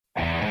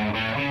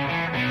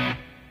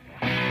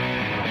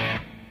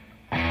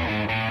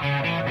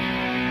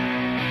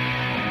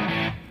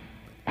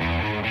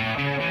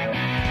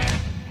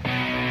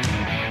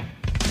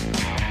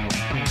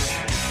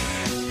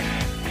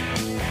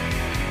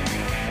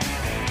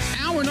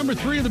Hour number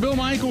 3 of the Bill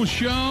Michaels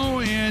Show,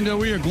 and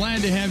we are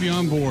glad to have you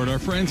on board. Our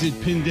friends at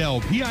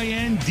Pindel,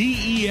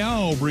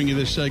 P-I-N-D-E-L, bring you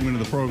this segment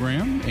of the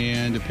program.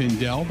 And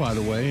Pindel, by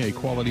the way, a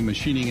quality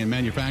machining and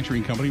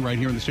manufacturing company right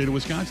here in the state of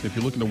Wisconsin. If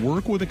you're looking to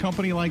work with a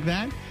company like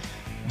that,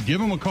 give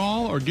them a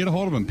call or get a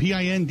hold of them.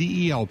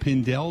 P-I-N-D-E-L,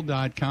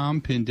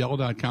 Pindel.com,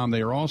 Pindel.com.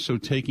 They are also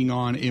taking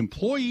on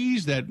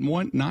employees that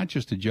want not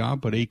just a job,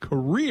 but a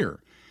career.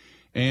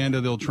 And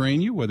they'll train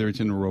you, whether it's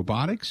in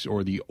robotics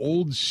or the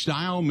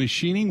old-style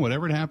machining,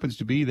 whatever it happens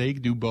to be. They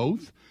do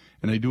both,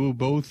 and they do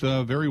both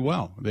very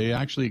well. They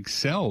actually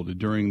excelled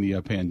during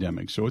the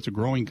pandemic, so it's a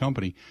growing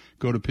company.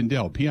 Go to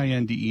Pindel,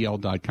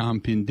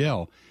 Pindel.com,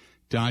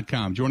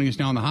 Pindel.com. Joining us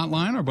now on the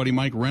hotline, our buddy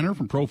Mike Renner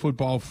from Pro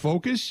Football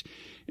Focus.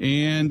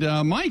 And,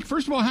 Mike,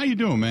 first of all, how you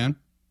doing, man?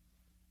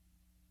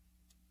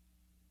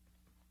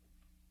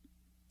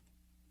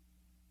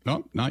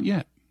 No, not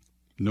yet.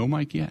 No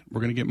Mike yet.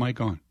 We're going to get Mike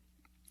on.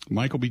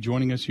 Mike will be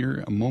joining us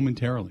here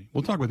momentarily.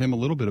 We'll talk with him a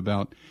little bit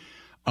about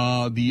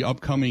the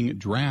upcoming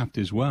draft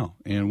as well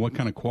and what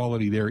kind of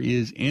quality there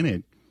is in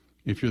it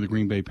if you're the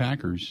Green Bay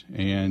Packers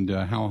and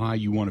how high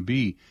you want to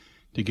be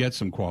to get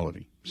some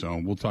quality.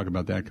 So we'll talk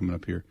about that coming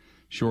up here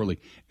shortly.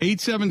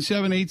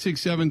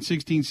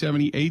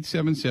 877-867-1670,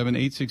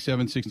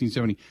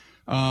 877-867-1670.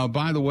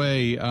 By the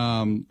way,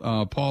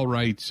 Paul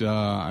writes,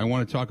 I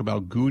want to talk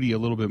about Goody a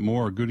little bit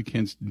more.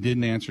 Goodikins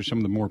didn't answer some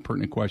of the more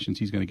pertinent questions.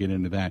 He's going to get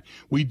into that.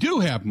 We do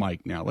have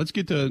Mike now. Let's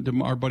get to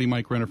our buddy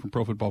Mike Renner from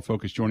Pro Football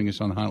Focus joining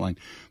us on the hotline.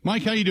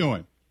 Mike, how you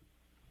doing?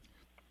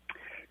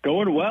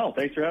 Going well.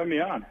 Thanks for having me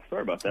on.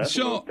 Sorry about that.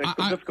 So,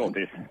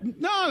 difficulties.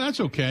 No, that's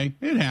okay.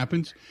 It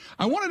happens.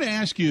 I wanted to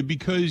ask you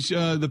because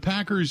the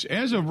Packers,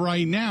 as of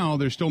right now,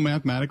 they're still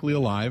mathematically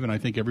alive, and I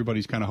think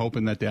everybody's kind of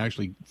hoping that they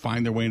actually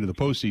find their way into the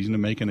postseason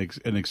and make an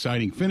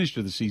exciting finish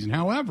to the season.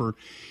 However,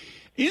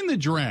 in the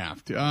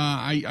draft,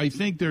 I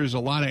think there's a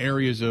lot of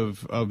areas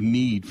of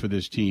need for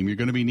this team. You're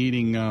going to be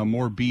needing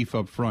more beef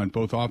up front,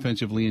 both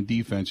offensively and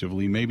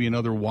defensively, maybe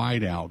another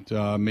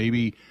wideout,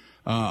 maybe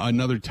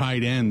another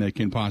tight end that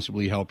can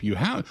possibly help you.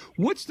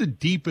 What's the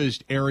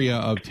deepest area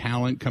of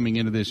talent coming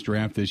into this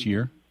draft this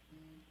year?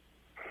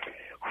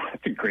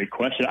 That's a great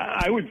question.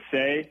 I would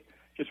say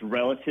just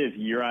relative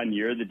year on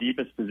year, the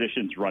deepest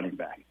position is running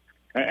back.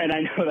 And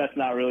I know that's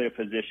not really a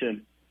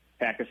position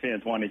Packers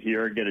fans want to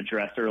hear get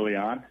addressed early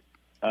on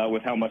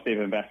with how much they've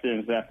invested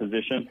into that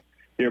position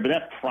here. But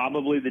that's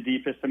probably the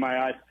deepest in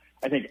my eyes.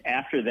 I think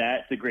after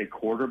that, it's a great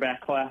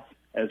quarterback class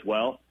as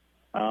well.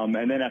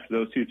 And then after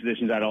those two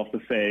positions, I'd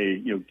also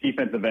say,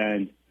 defensive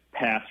end,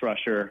 pass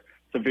rusher.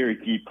 It's a very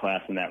deep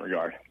class in that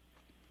regard.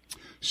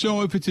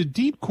 So if it's a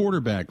deep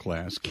quarterback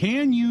class,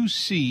 can you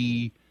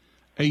see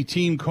a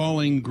team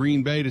calling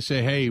Green Bay to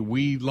say, hey,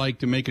 we'd like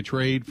to make a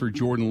trade for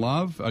Jordan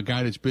Love, a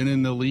guy that's been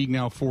in the league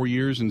now 4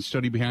 years and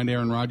studied behind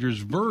Aaron Rodgers,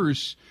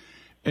 versus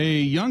a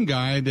young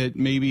guy that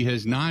maybe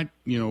has not,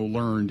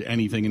 learned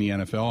anything in the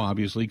NFL,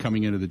 obviously,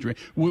 coming into the draft?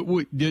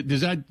 Does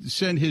that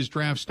send his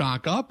draft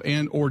stock up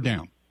and or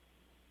down?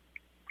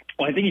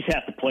 Well, I think he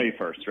has to play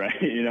first, right?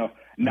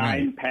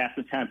 Nine pass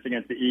attempts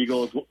against the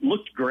Eagles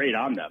looked great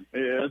on them.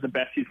 It was the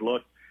best he's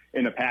looked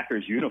in a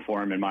Packers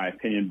uniform, in my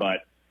opinion.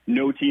 But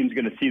no team's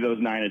going to see those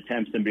 9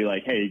 attempts and be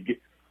like, "Hey,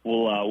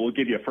 we'll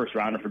give you a first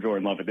rounder for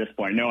Jordan Love." At this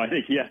point, no, I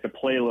think he has to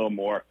play a little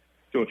more.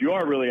 So if you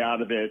are really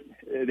out of it,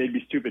 they'd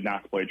be stupid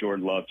not to play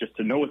Jordan Love, just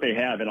to know what they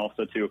have, and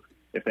also to,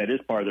 if that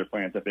is part of their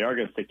plans, if they are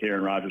going to stick to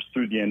Aaron Rodgers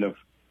through the end of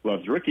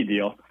Love's rookie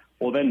deal,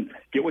 well, then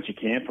get what you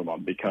can from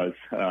them, because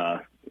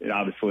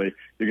obviously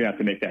you're going to have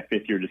to make that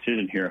fifth-year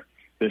decision here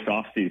this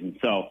offseason.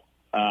 So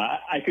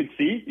I could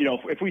see,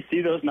 if we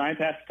see those 9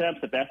 pass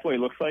attempts, if that's what it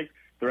looks like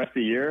the rest of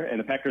the year, and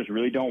the Packers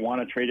really don't want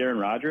to trade Aaron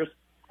Rodgers,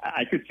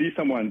 I could see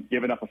someone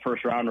giving up a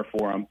first-rounder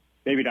for him,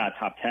 maybe not a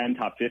top 10,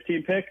 top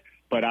 15 pick,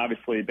 but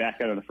obviously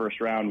back out of the first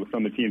round with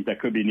some of the teams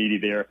that could be needy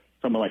there,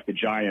 someone like the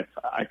Giants,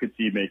 I could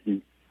see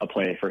making a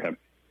play for him.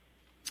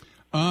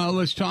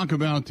 Let's talk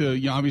about,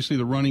 obviously,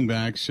 the running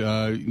backs.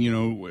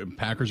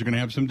 Packers are going to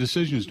have some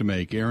decisions to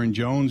make. Aaron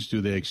Jones,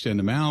 do they extend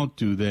him out?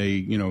 Do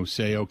they,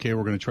 say, okay,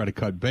 we're going to try to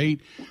cut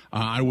bait?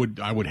 I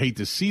would hate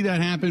to see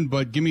that happen,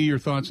 but give me your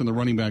thoughts on the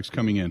running backs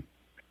coming in.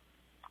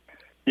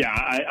 Yeah,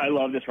 I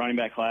love this running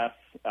back class.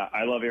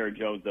 I love Aaron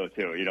Jones, though,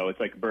 too. It's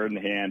like a bird in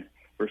the hand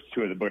versus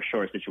two of the Bush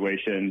Shore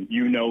situation.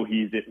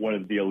 He's one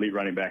of the elite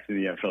running backs in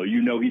the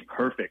NFL. He's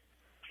perfect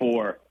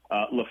for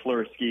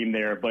LaFleur's scheme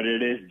there, but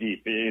it is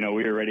deep. We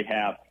already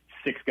have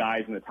 6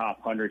 guys in the top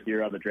 100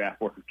 here on the draft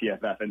board for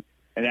PFF, and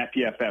at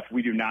PFF,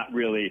 we do not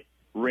really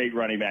rate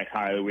running backs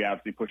highly. We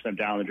obviously push them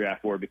down the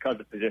draft board because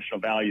of positional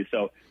value.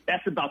 So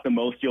that's about the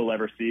most you'll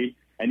ever see.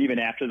 And even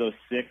after those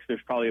 6, there's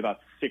probably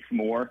about 6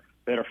 more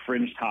that are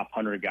fringe top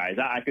 100 guys.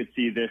 I could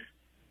see this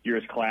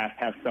year's class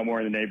have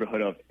somewhere in the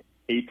neighborhood of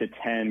 8 to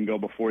 10 go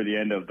before the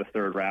end of the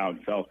 3rd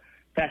round. So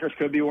Packers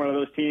could be one of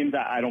those teams.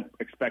 I don't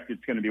expect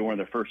it's going to be one of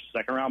their first,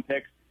 2nd round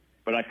picks,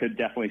 but I could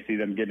definitely see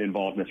them get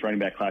involved in this running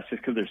back class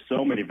just because there's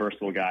so many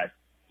versatile guys,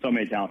 so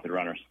many talented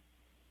runners.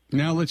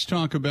 Now let's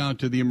talk about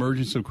the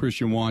emergence of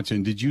Christian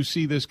Watson. Did you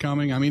see this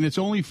coming? I mean, it's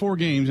only 4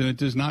 games, and it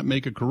does not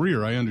make a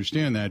career. I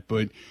understand that,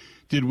 but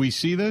did we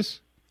see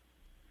this?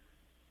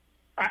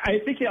 I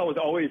think that was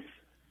always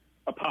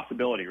a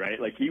possibility,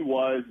 right? Like, he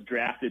was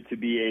drafted to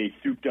be a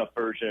souped-up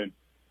version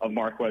of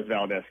Marquez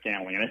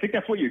Valdez-Scantling, and I think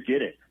that's what you're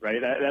getting,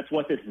 right? That's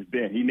what this has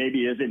been. He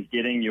maybe isn't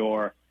getting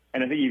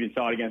and I think you even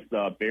saw it against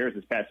the Bears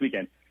this past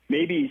weekend.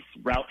 Maybe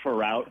route for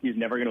route, he's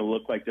never going to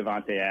look like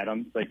Devontae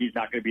Adams. Like, he's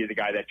not going to be the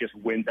guy that just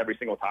wins every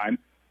single time.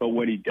 But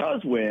when he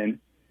does win,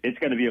 it's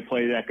going to be a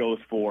play that goes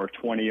for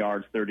 20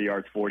 yards, 30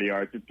 yards, 40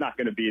 yards. It's not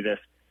going to be this,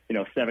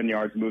 7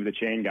 yards, move the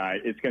chain guy.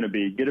 It's going to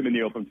be get him in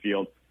the open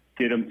field,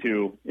 get him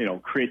to,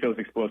 create those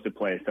explosive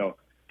plays. So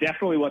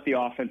definitely what the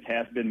offense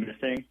has been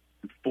missing.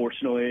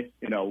 Unfortunately,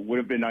 would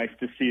have been nice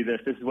to see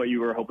this. This is what you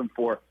were hoping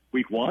for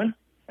week 1.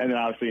 And then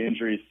obviously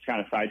injuries kind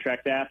of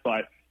sidetracked that.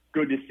 But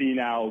good to see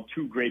now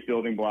 2 great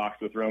building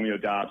blocks with Romeo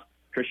Doubs,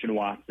 Christian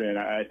Watson.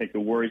 I think the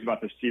worries about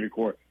the receiving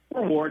core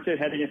were warranted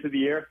heading into the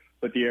year,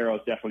 but the arrow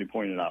is definitely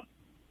pointed up.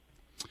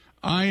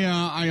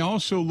 I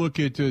also look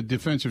at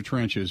defensive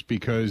trenches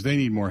because they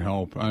need more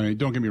help. I mean,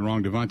 don't get me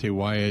wrong, Devontae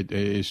Wyatt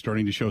is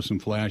starting to show some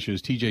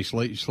flashes. T.J.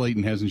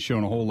 Slayton hasn't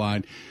shown a whole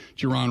lot.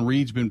 Jerron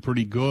Reed's been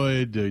pretty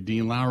good.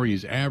 Dean Lowry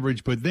is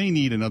average, but they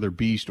need another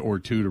beast or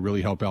 2 to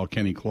really help out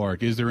Kenny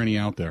Clark. Is there any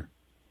out there?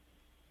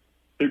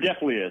 There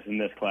definitely is in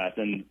this class,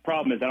 and the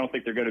problem is I don't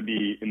think they're going to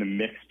be in the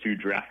mix to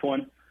draft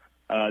one.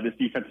 This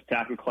defensive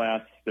tackle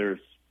class, there's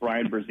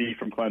Brian Brzee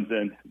from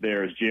Clemson,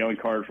 there's Jalen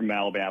Carter from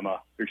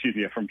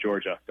from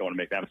Georgia. Don't want to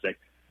make that mistake.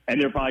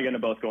 And they're probably going to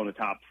both go in the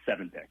top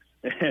 7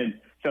 picks. And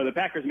so the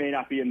Packers may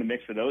not be in the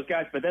mix for those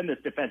guys, but then this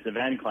defensive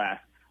end class,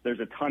 there's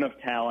a ton of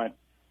talent.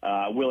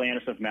 Will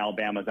Anderson from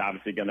Alabama is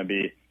obviously going to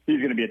be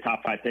a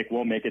top 5 pick.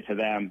 Won't make it to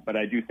them, but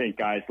I do think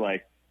guys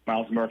like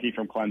Miles Murphy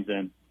from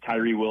Clemson,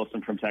 Tyree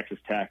Wilson from Texas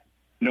Tech,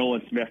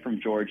 Nolan Smith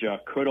from Georgia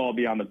could all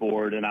be on the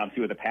board. And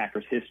obviously with the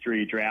Packers'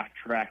 history, draft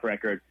track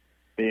record,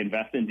 they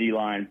invest in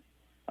D-line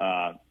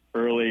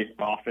early,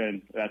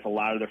 often. That's a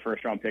lot of their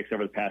first-round picks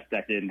over the past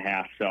decade and a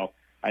half. So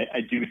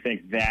I do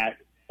think that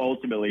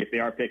ultimately, if they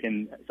are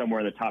picking somewhere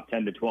in the top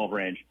 10 to 12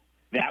 range,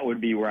 that would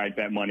be where I'd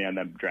bet money on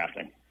them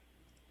drafting.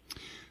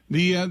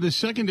 The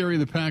secondary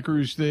of the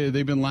Packers,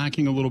 they've been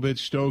lacking a little bit.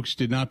 Stokes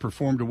did not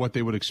perform to what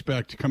they would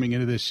expect coming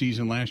into this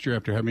season last year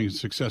after having a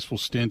successful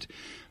stint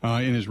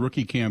in his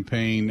rookie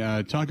campaign.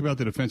 Talk about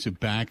the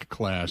defensive back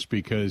class,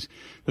 because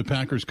the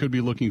Packers could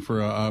be looking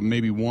for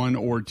maybe 1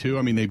 or 2.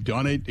 I mean, they've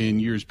done it in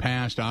years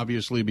past,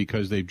 obviously,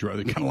 because they've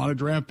got a lot of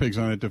draft picks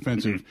on that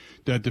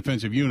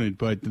defensive unit,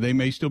 but they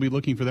may still be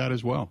looking for that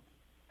as well.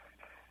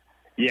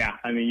 Yeah,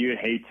 I mean, you'd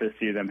hate to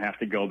see them have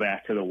to go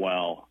back to the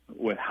well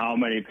with how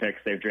many picks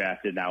they've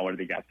drafted now. What have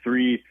they got?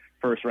 3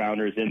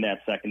 first-rounders in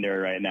that secondary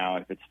right now.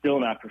 If it's still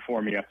not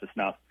performing up to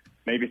snuff,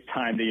 maybe it's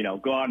time to,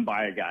 go out and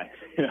buy a guy.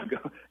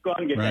 Go out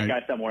and get that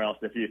guy somewhere else.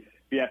 If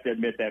you have to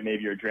admit that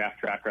maybe your draft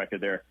track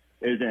record there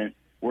isn't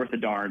worth a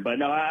darn. But,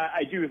 no,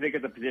 I do think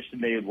it's a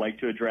position they would like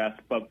to address,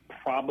 but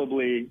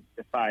probably,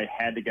 if I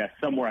had to guess,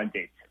 somewhere on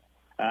dates.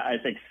 I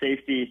think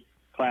safety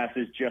class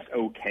is just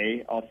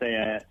okay. I'll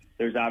say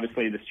there's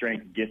obviously the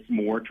strength gets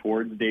more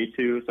towards day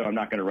 2, so I'm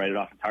not going to write it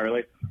off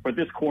entirely. But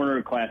this corner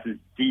class is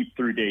deep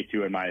through day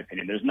 2, in my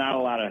opinion. There's not a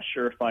lot of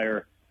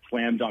surefire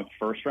slam dunk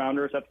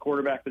first-rounders at the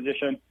quarterback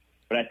position,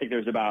 but I think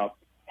there's about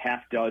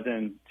 6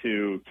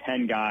 to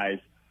 10 guys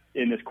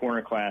in this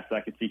corner class that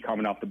I could see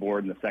coming off the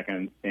board in the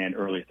second and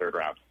early third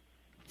rounds.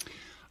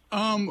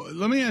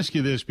 Let me ask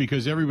you this,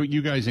 because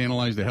you guys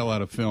analyze the hell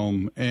out of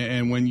film,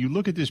 and when you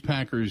look at this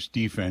Packers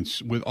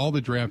defense with all the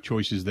draft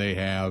choices they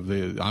have,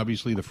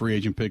 obviously the free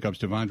agent pickups,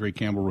 Devondre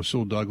Campbell,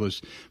 Rasul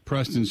Douglas,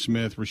 Preston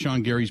Smith,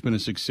 Rashawn Gary's been a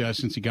success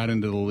since he got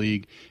into the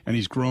league, and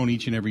he's grown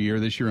each and every year.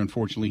 This year,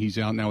 unfortunately, he's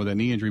out now with that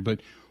knee injury. But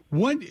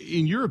what,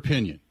 in your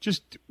opinion,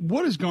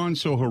 what has gone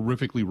so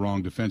horrifically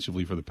wrong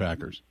defensively for the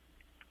Packers?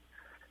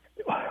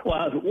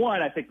 Well,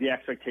 one, I think the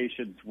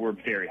expectations were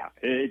very high.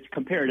 It's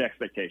compared to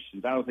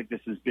expectations. I don't think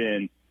this has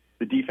been –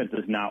 the defense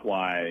is not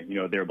why,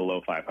 they're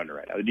below 500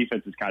 right now. The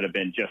defense has kind of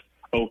been just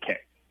okay,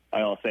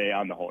 I'll say,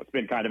 on the whole. It's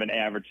been kind of an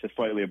average to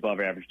slightly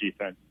above average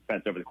defense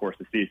over the course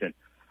of the season.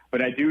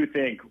 But I do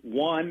think,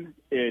 one,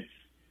 it's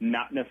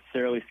not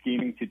necessarily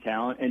scheming to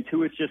talent, and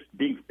 2, it's just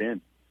being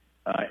thin.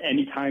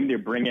 Anytime they're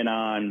bringing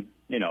on,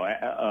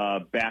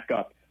 a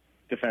backup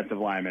defensive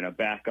lineman, a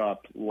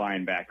backup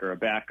linebacker, a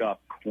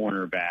backup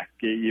cornerback,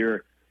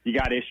 you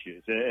got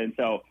issues. And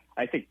so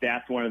I think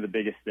that's one of the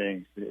biggest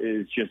things,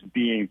 is just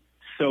being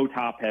so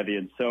top heavy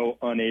and so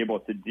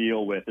unable to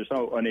deal with, they're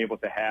so unable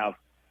to have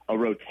a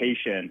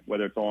rotation,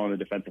 whether it's all on the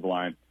defensive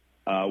line,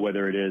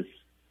 whether it is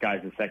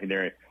guys in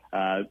secondary.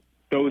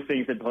 Those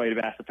things that played a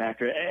massive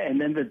factor. And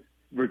then the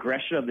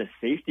regression of the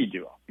safety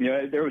duo.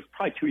 There was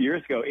probably 2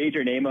 years ago,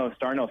 Adrian Amos,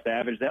 Darnell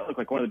Savage, that looked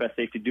like one of the best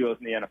safety duos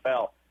in the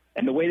NFL.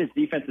 And the way this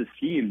defense is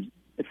schemed,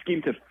 it's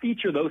schemed to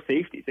feature those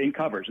safeties in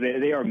coverage.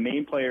 They are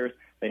main players.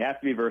 They have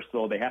to be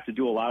versatile. They have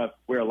to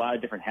wear a lot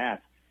of different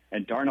hats.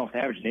 And Darnell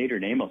Savage and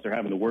Adrian Amos are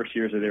having the worst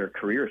years of their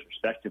careers,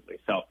 respectively.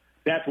 So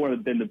that's one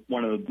of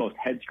the most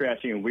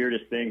head-scratching and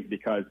weirdest things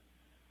because,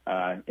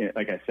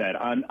 like I said,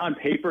 on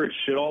paper it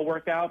should all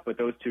work out, but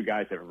those two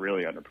guys have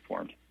really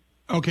underperformed.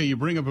 Okay, you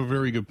bring up a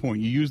very good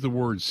point. You use the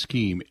word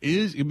scheme.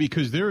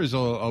 Because there is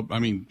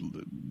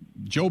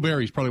Joe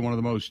Barry's probably one of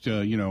the most,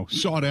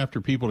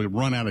 sought-after people to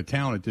run out of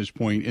town at this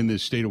point in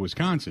this state of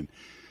Wisconsin.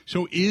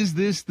 So is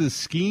this the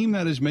scheme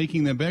that is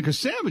making them bad? Because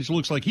Savage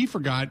looks like he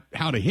forgot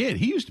how to hit.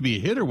 He used to be a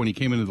hitter when he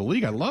came into the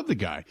league. I love the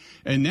guy.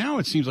 And now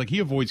it seems like he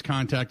avoids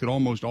contact at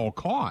almost all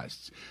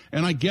costs.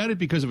 And I get it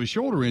because of a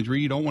shoulder injury.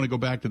 You don't want to go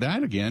back to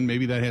that again.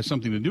 Maybe that has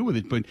something to do with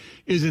it. But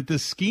is it the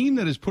scheme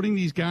that is putting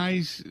these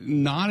guys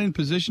not in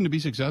position to be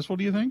successful,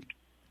 do you think?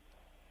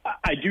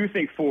 I do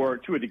think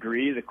to a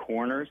degree, the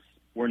corners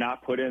were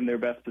not put in their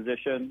best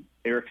position.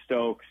 Eric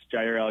Stokes,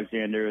 Jair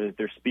Alexander,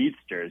 they're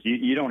speedsters.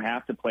 You don't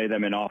have to play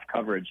them in off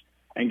coverage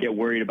and get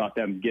worried about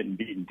them getting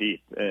beaten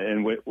deep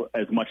and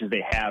as much as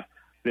they have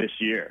this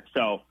year.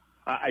 So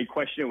I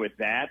question it with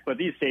that. But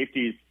these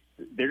safeties,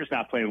 they're just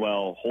not playing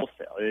well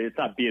wholesale. It's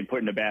not being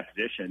put in a bad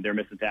position. They're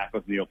missing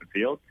tackles in the open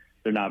field.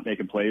 They're not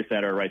making plays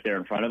that are right there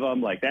in front of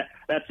them. Like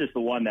that's just the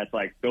one that's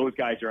like those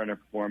guys are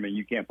underperforming.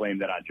 You can't blame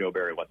that on Joe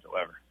Barry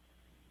whatsoever.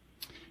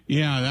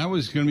 Yeah, that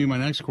was going to be my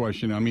next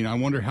question. I mean, I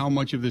wonder how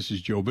much of this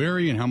is Joe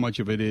Barry and how much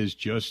of it is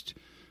just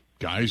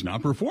guys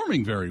not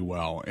performing very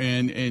well.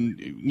 And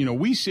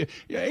we see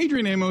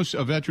Adrian Amos,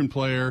 a veteran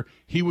player.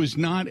 He was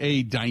not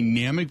a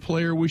dynamic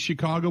player with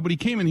Chicago, but he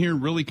came in here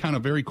and really kind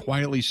of very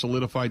quietly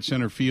solidified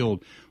center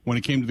field when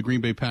it came to the Green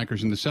Bay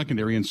Packers in the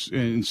secondary,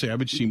 and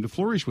Savage seemed to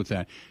flourish with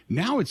that.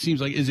 Now it seems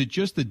like, is it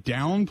just the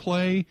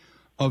downplay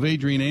of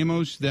Adrian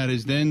Amos that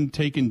is then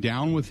taken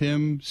down with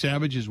him,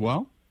 Savage, as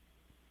well?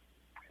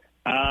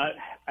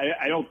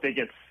 I don't think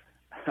it's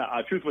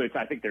truthfully.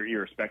 I think they're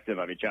irrespective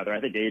of each other. I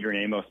think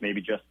Adrian Amos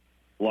maybe just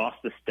lost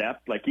a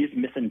step. Like he's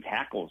missing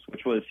tackles,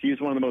 he was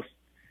one of the most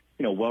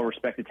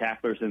well-respected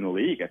tacklers in the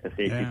league at the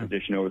safety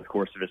position over the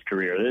course of his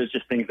career. There's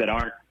just things that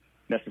aren't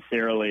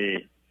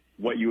necessarily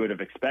what you would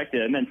have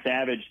expected. And then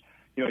Savage,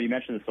 you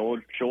mentioned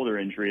the shoulder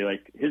injury.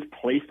 Like his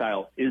play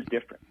style is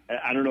different.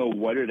 I don't know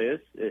what it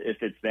is.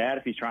 If it's that,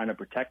 if he's trying to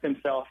protect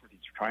himself, if he's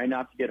trying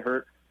not to get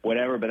hurt,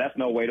 whatever, but that's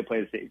no way to play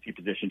the safety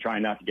position,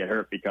 trying not to get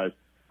hurt because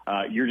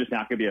you're just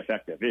not going to be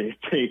effective. It's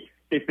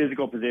a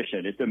physical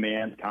position. It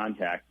demands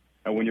contact.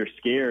 And when you're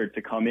scared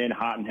to come in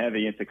hot and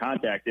heavy into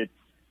contact, it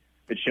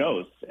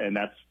shows. And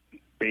that's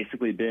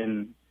basically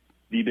been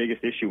the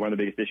biggest issue, one of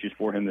the biggest issues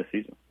for him this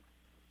season.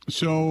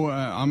 So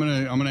I'm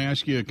gonna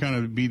ask you to kind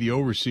of be the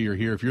overseer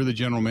here. If you're the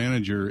general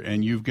manager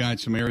and you've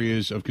got some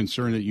areas of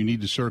concern that you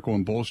need to circle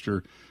and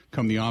bolster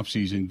come the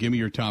offseason, give me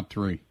your top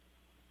three.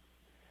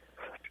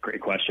 Great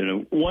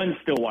question. One's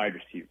still wide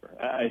receiver.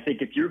 I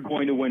think if you're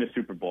going to win a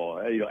Super Bowl,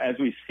 as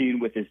we've seen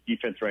with this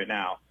defense right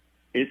now,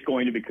 it's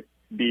going to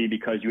be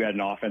because you had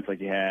an offense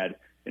like you had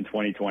in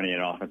 2020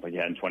 and an offense like you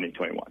had in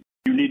 2021.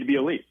 You need to be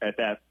elite at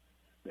that,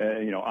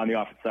 on the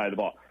offensive side of the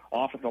ball.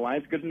 Offensive line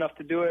is good enough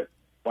to do it.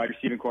 Wide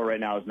receiving core right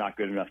now is not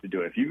good enough to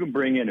do it. If you can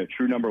bring in a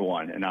true number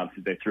one, and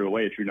obviously they threw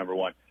away a true number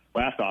one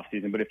last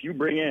offseason, but if you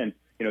bring in,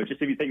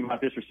 just if you think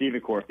about this receiving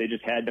core, if they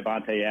just had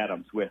Devontae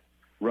Adams with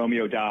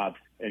Romeo Doubs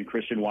and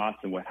Christian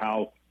Watson, with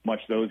how much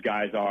those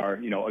guys are,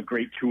 a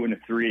great 2 and a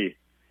 3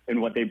 and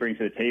what they bring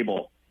to the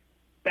table,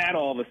 that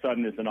all of a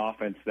sudden is an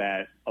offense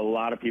that a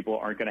lot of people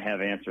aren't going to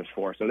have answers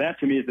for. So that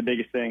to me is the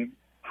biggest thing.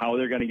 How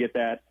they're going to get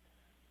that,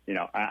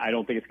 I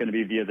don't think it's going to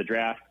be via the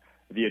draft.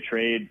 Via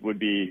trade would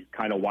be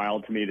kind of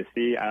wild to me to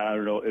see. I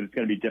don't know. It's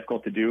going to be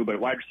difficult to do, but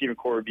wide receiver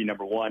core would be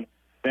number one.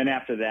 Then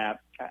after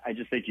that, I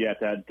just think you have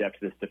to add depth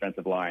to this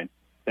defensive line.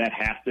 That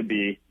has to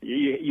be –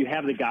 you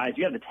have the guys,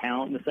 you have the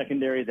talent in the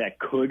secondary that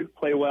could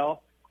play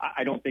well.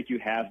 I don't think you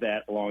have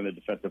that along the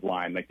defensive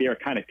line. Like they are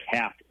kind of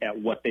capped at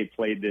what they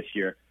played this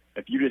year.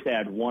 If you just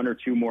add one or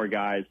two more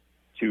guys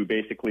to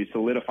basically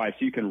solidify so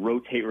you can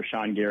rotate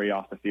Rashawn Gary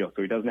off the field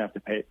so he doesn't have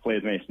to play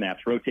as many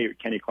snaps, rotate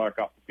Kenny Clark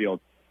off the field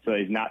so that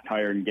he's not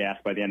tired and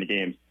gassed by the end of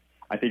games,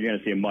 I think you're going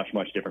to see a much,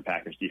 much different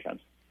Packers defense.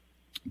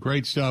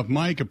 Great stuff.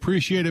 Mike,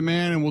 appreciate it,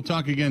 man, and we'll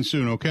talk again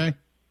soon, okay?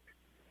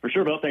 For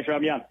sure, Bill. Thanks for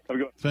having me on. Have a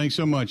good one. Thanks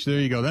so much. There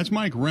you go. That's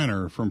Mike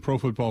Renner from Pro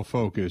Football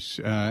Focus,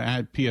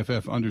 at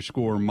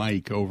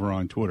PFF_Mike over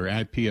on Twitter,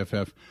 at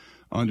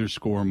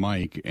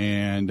PFF_Mike.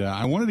 And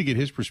I wanted to get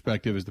his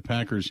perspective as the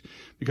Packers,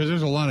 because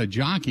there's a lot of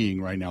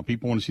jockeying right now.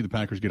 People want to see the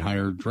Packers get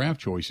higher draft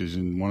choices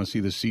and want to see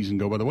this season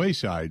go by the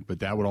wayside.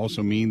 But that would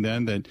also mean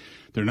then that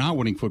they're not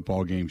winning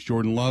football games.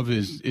 Jordan Love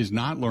is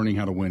not learning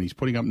how to win. He's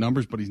putting up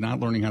numbers, but he's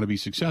not learning how to be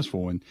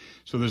successful. And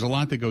so there's a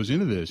lot that goes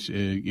into this,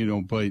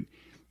 but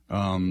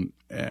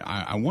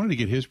I wanted to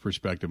get his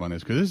perspective on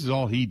this, because this is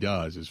all he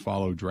does is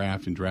follow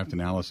draft and draft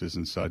analysis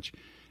and such.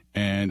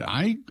 And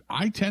I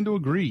tend to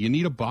agree. You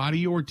need a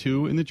body or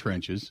two in the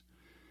trenches.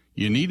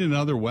 You need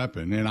another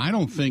weapon. And I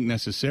don't think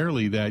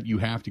necessarily that you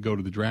have to go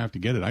to the draft to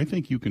get it. I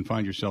think you can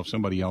find yourself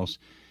somebody else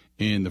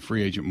in the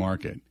free agent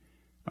market.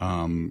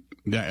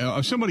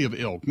 Somebody of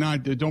ilk.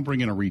 Don't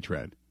bring in a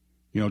retread.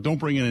 Don't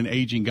bring in an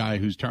aging guy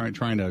who's trying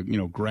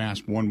to,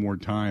 grasp one more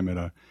time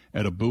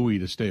at a buoy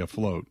to stay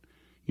afloat.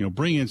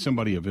 Bring in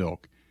somebody of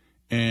ilk.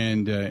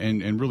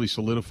 and really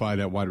solidify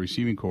that wide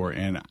receiving core.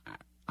 And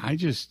I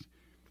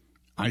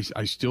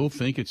still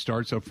think it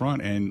starts up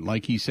front. And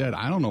like he said,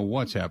 I don't know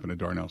what's happened to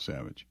Darnell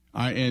Savage.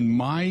 And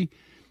my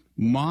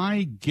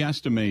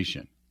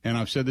guesstimation, and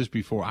I've said this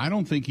before, I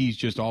don't think he's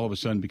just all of a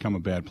sudden become a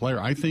bad player.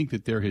 I think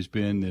that there has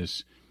been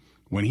this,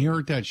 when he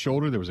hurt that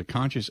shoulder, there was a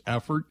conscious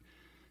effort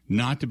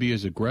not to be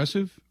as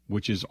aggressive,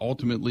 which has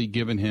ultimately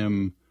given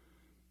him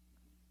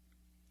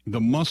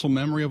the muscle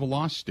memory of a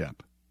lost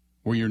step,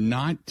 where you're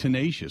not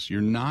tenacious,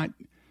 you're not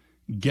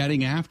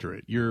getting after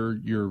it,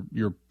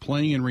 you're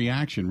playing in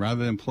reaction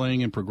rather than playing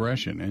in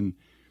progression. And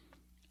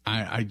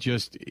I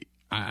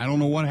don't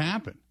know what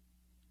happened,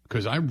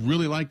 because I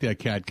really liked that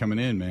cat coming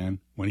in, man.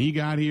 When he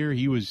got here,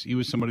 he was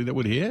somebody that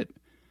would hit,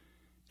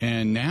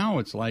 and now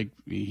it's like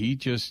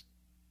he's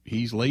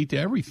late to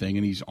everything,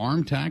 and he's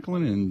arm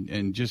tackling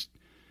and just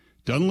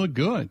doesn't look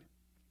good.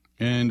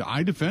 And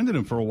I defended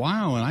him for a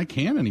while, and I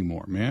can't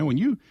anymore, man. When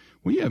you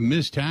have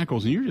missed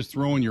tackles and you're just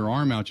throwing your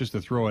arm out just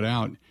to throw it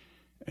out,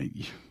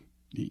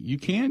 you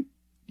can't.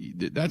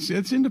 That's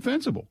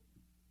indefensible.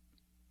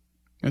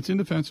 That's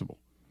indefensible.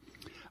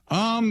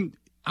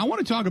 I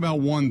want to talk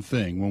about one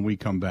thing when we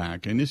come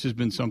back, and this has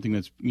been something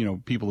that's,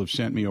 people have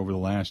sent me over the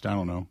last,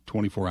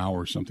 24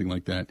 hours, something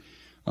like that,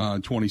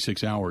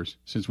 26 hours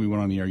since we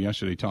went on the air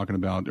yesterday, talking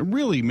about,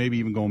 really maybe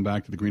even going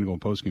back to the Green and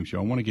Gold postgame show.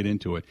 I want to get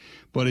into it,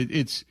 but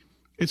it's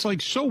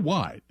like, so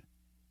what?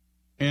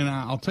 And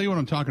I'll tell you what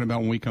I'm talking about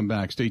when we come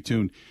back. Stay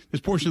tuned.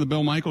 This portion of the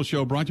Bill Michaels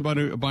Show brought to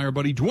you by our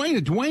buddy Dwayne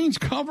at Dwayne's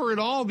Cover It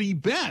All, the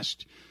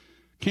best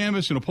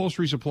canvas and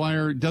upholstery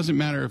supplier. It doesn't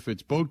matter if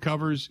it's boat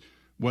covers,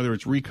 whether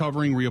it's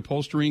recovering,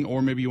 reupholstering,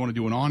 or maybe you want to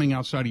do an awning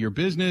outside of your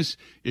business.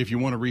 If you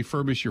want to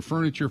refurbish your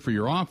furniture for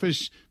your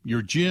office,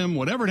 your gym,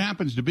 whatever it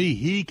happens to be,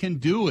 he can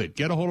do it.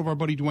 Get a hold of our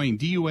buddy Dwayne,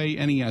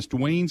 D-U-A-N-E-S,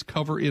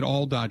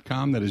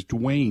 Dwayne'sCoverItAll.com. That is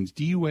Dwayne's,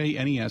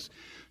 D-U-A-N-E-S,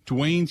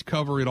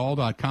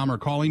 Dwayne'sCoverItAll.com, or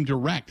call him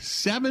direct,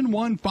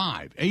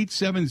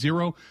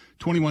 715-870-2119,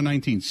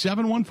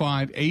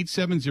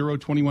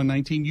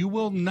 715-870-2119. You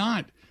will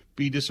not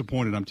be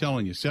disappointed, I'm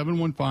telling you,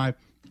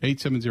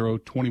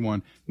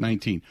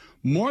 715-870-2119.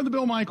 More of the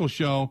Bill Michaels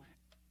Show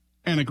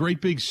and a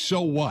great big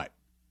so what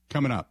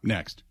coming up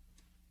next.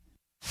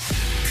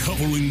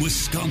 Covering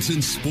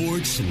Wisconsin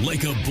sports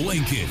like a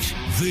blanket,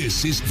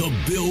 this is the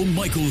Bill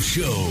Michaels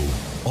Show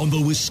on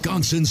the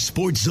Wisconsin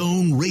Sports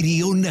Zone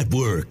Radio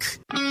Network.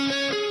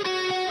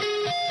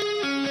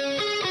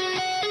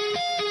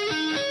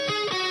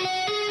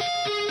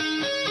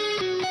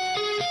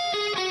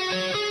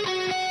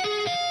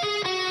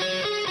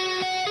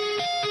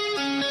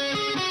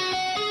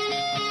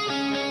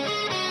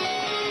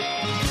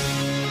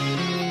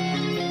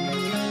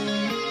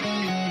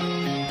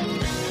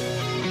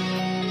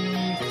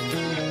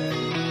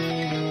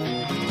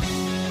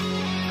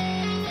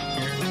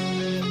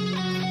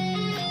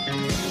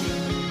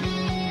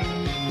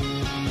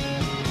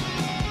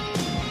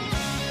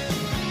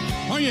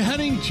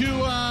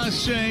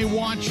 Say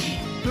watch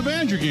the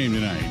Badger game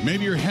tonight.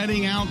 Maybe you're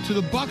heading out to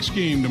the Bucks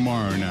game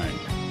tomorrow night.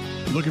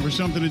 Looking for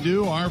something to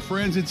do? Our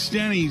friends at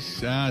Stenny's,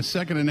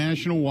 second to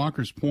National,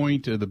 Walker's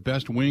Point, the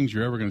best wings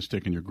you're ever going to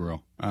stick in your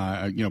grill.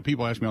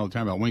 People ask me all the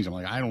time about wings. I'm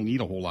like, I don't eat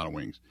a whole lot of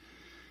wings.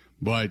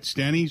 But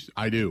Stenny's,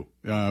 I do.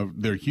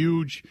 They're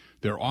huge.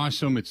 They're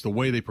awesome. It's the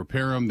way they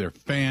prepare them. They're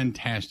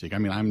fantastic. I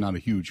mean, I'm not a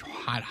huge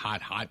hot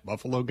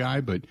buffalo guy,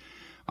 but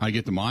I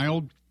get the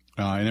mild.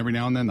 And every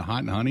now and then the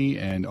hot and honey,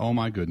 and oh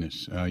my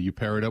goodness, you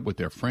pair it up with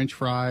their French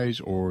fries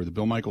or the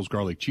Bill Michaels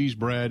garlic cheese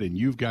bread, and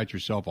you've got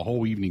yourself a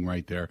whole evening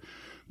right there.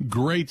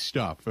 Great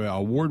stuff.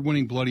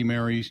 Award-winning Bloody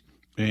Marys,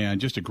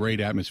 and just a great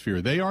atmosphere.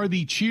 They are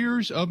the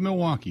Cheers of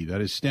Milwaukee.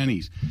 That is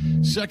Stenny's.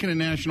 Second to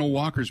National,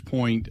 Walker's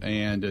Point,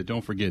 and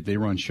don't forget, they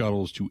run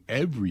shuttles to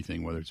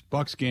everything, whether it's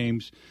Bucks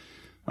games,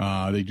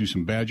 they do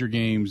some Badger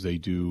games, they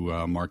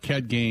do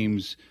Marquette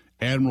games,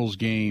 Admirals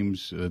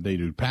games, they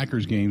do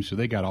Packers games, so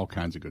they got all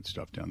kinds of good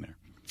stuff down there.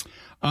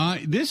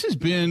 This has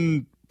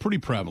been pretty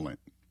prevalent,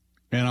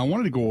 and I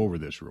wanted to go over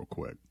this real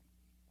quick.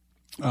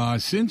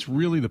 Since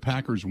really the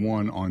Packers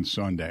won on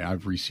Sunday,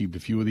 I've received a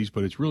few of these,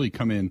 but it's really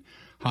come in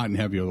hot and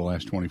heavy over the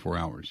last 24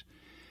 hours.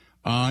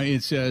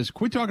 It says,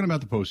 quit talking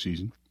about the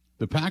postseason.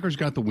 The Packers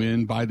got the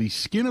win by the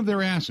skin of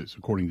their asses,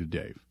 according to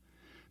Dave.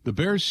 The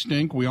Bears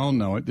stink. We all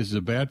know it. This is a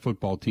bad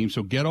football team,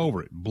 so get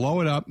over it. Blow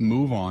it up,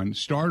 move on,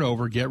 start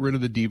over, get rid of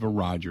the Diva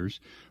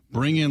Rodgers,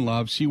 bring in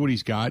Love, see what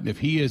he's got. And if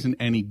he isn't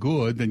any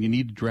good, then you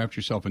need to draft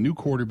yourself a new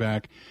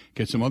quarterback,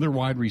 get some other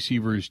wide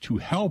receivers to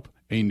help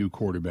a new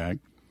quarterback,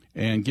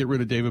 and get rid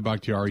of David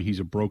Bakhtiari. He's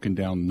a broken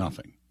down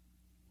nothing.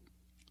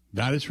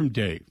 That is from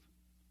Dave.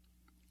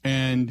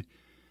 And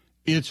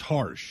it's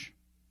harsh.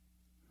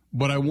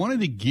 But I wanted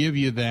to give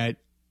you that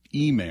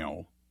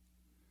email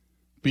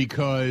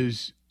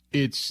because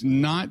it's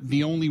not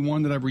the only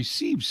one that I've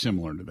received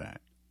similar to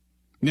that.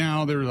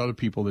 Now, there's other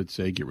people that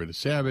say, get rid of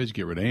Savage,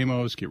 get rid of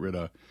Amos, get rid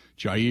of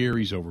Jair,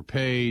 he's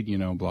overpaid,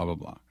 blah, blah,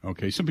 blah.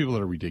 Okay, some people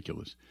that are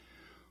ridiculous.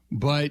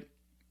 But,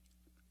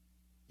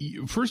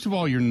 first of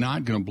all, you're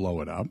not going to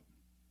blow it up.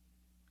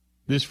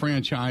 This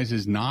franchise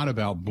is not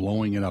about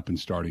blowing it up and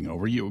starting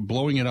over.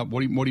 Blowing it up,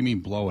 what do you mean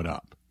blow it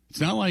up? It's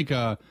not like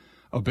a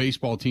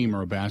baseball team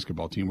or a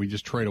basketball team where you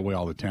just trade away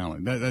all the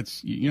talent.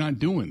 You're not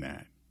doing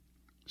that.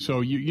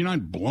 So you're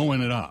not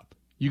blowing it up.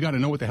 You got to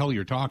know what the hell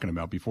you're talking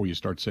about before you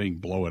start saying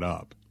blow it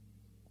up.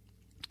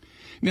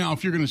 Now,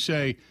 if you're going to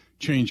say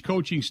change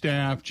coaching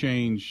staff,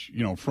 change,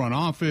 front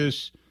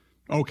office,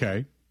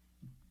 okay.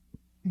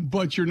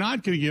 But you're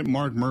not going to get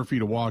Mark Murphy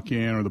to walk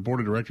in or the board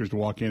of directors to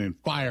walk in and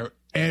fire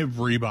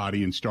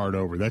everybody and start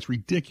over. That's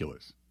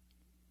ridiculous.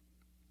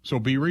 So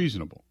be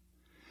reasonable.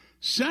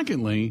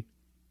 Secondly,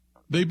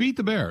 they beat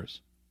the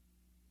Bears.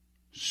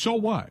 So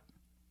what?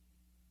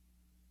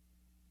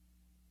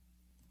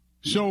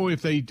 So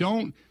if they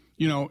don't,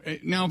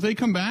 now if they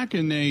come back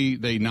and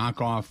they knock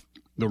off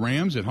the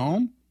Rams at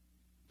home,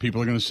 people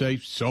are going to say,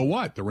 so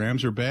what? The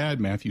Rams are bad.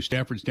 Matthew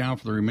Stafford's down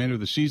for the remainder of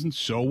the season.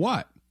 So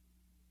what?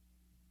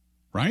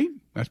 Right?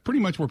 That's pretty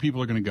much where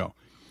people are going to go.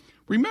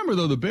 Remember,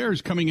 though, the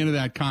Bears coming into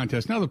that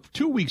contest, now the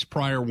 2 weeks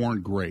prior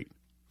weren't great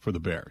for the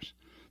Bears.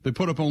 They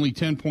put up only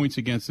 10 points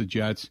against the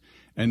Jets,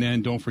 and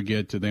then don't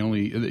forget,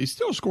 they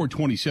still scored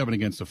 27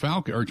 against the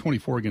Falcons, or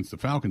 24 against the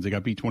Falcons. They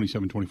got beat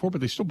 27-24,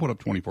 but they still put up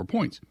 24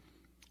 points.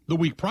 The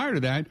week prior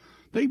to that,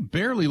 they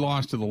barely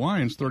lost to the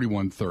Lions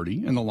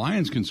 31-30, and the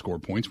Lions can score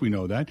points. We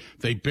know that.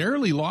 They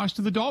barely lost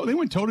to the Dolphins. They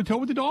went toe-to-toe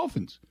with the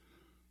Dolphins.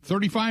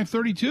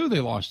 35-32,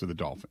 they lost to the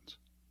Dolphins.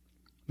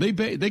 They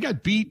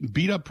got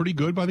beat up pretty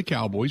good by the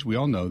Cowboys. We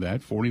all know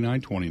that,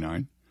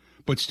 49-29,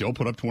 but still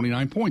put up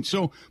 29 points.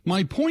 So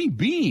my point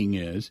being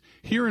is,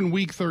 here in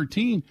Week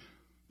 13,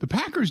 the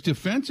Packers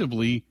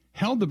defensively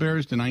held the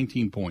Bears to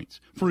 19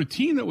 points. For a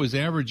team that was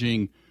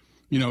averaging,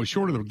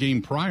 short of the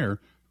game prior,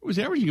 it was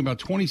averaging about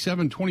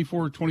 27,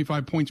 24,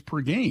 25 points per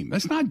game.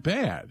 That's not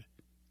bad.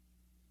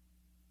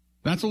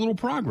 That's a little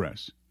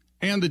progress.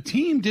 And the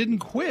team didn't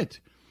quit.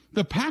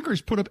 The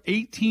Packers put up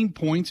 18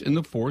 points in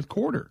the fourth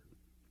quarter.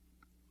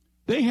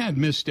 They had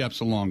missteps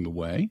along the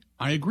way.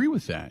 I agree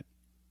with that.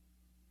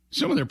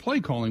 Some of their play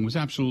calling was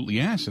absolutely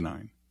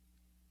asinine.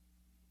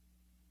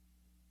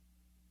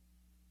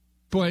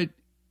 But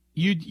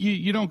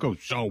you don't go,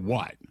 so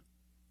what?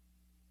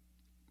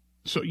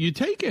 So you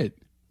take it.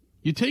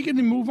 You take it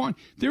and move on.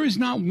 There is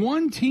not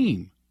one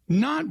team,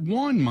 not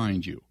one,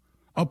 mind you,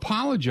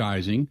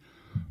 apologizing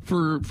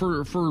for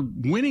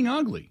winning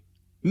ugly.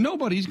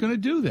 Nobody's going to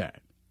do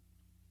that.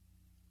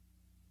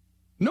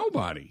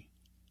 Nobody.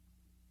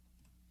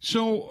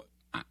 So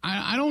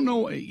I don't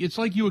know. It's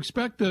like you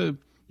expect the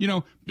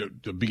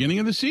beginning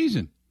of the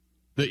season.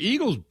 The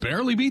Eagles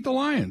barely beat the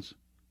Lions.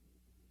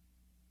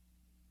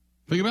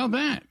 Think about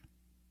that.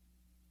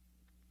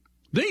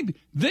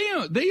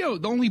 They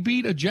only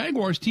beat a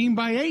Jaguars team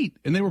by 8,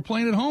 and they were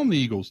playing at home, the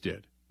Eagles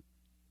did.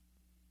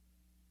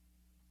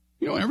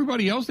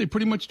 Everybody else, they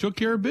pretty much took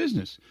care of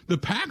business. The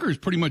Packers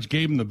pretty much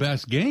gave them the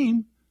best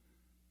game,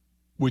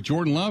 with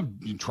Jordan Love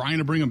trying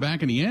to bring them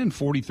back in the end,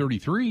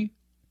 40-33.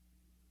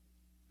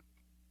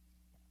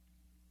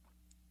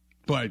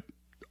 But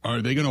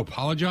are they going to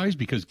apologize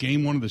because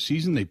game 1 of the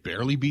season they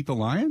barely beat the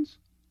Lions?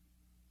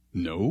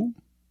 No.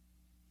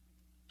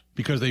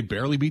 Because they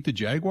barely beat the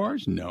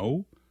Jaguars?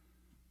 No.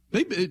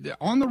 They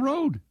on the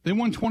road, they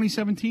won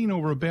 2017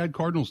 over a bad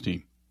Cardinals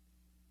team.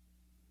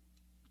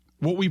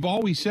 What we've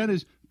always said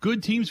is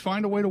good teams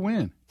find a way to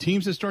win.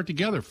 Teams that start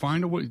together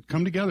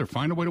come together,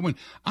 find a way to win.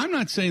 I'm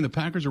not saying the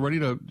Packers are ready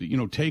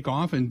to, take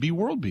off and be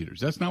world beaters.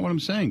 That's not what I'm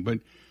saying. But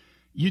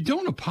you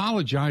don't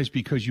apologize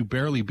because you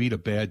barely beat a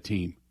bad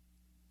team.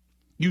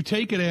 You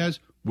take it as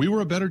we were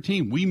a better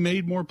team. We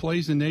made more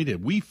plays than they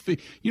did.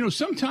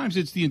 Sometimes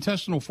it's the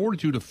intestinal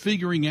fortitude of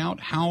figuring out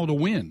how to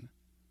win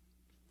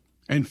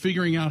and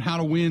figuring out how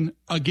to win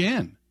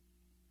again.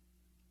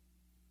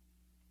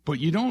 But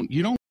you don't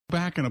go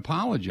back and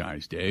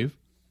apologize, Dave,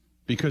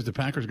 because the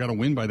Packers got to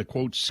win by the,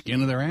 quote,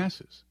 skin of their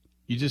asses.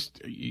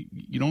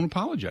 You don't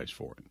apologize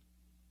for it.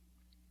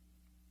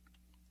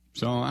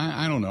 So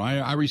I don't know.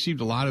 I received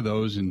a lot of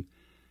those, and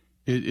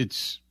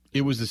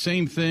it was the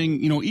same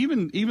thing,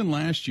 even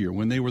last year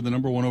when they were the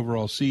number 1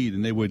 overall seed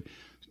and they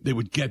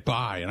would get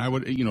by. And I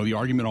would, the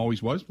argument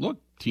always was, look,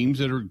 teams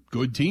that are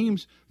good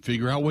teams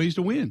figure out ways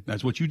to win.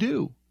 That's what you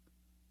do.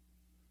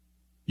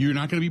 You're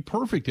not going to be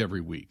perfect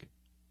every week.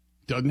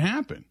 Doesn't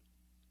happen.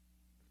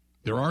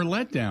 There are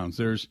letdowns.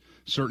 There's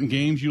certain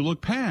games you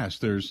look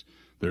past. There's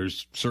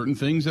certain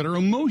things that are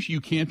emotion.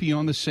 You can't be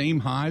on the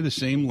same high, the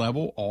same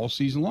level all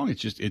season long.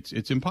 It's just,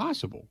 it's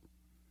impossible.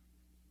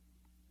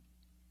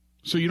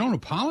 So you don't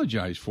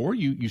apologize for it.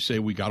 You say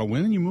we got to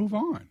win and you move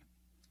on.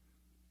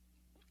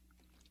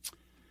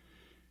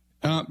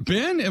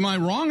 Ben, am I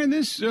wrong in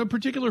this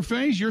particular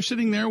phase? You're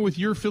sitting there with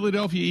your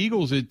Philadelphia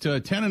Eagles at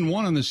 10-1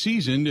 on the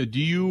season. Do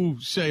you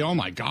say, oh,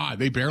 my God,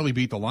 they barely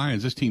beat the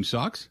Lions. This team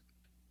sucks?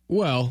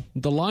 Well,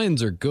 the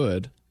Lions are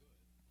good,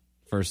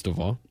 first of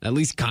all. At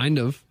least kind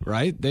of,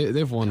 right?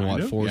 They've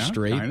won, four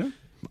straight? Kind of.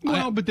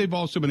 Well, but they've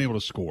also been able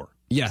to score.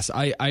 Yes,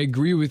 I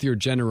agree with your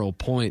general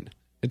point.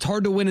 It's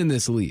hard to win in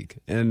this league,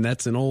 and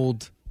that's an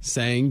old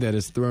saying that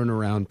is thrown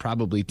around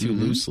probably too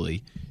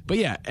loosely. But,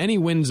 yeah, any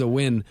win's a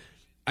win.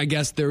 I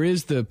guess there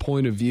is the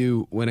point of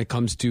view when it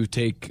comes to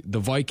take the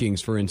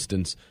Vikings, for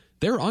instance.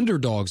 They're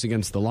underdogs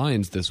against the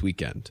Lions this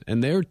weekend,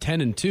 and they're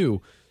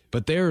 10-2,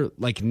 but they're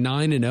like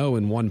 9-0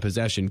 in one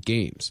possession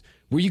games,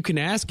 where you can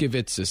ask if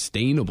it's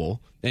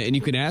sustainable, and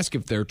you can ask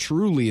if they're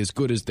truly as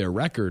good as their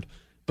record,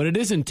 but it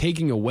isn't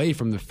taking away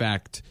from the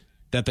fact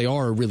that they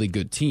are a really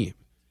good team.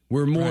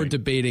 We're more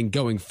debating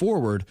going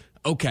forward,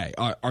 okay,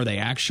 are they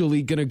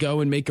actually going to go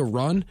and make a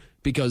run?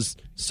 Because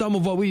some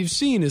of what we've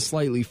seen is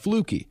slightly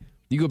fluky.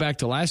 You go back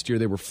to last year,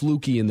 they were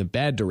fluky in the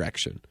bad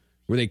direction,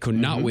 where they could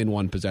not win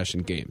one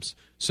possession games.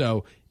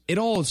 So it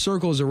all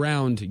circles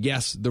around,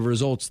 yes, the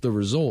result's the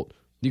result.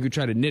 You could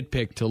try to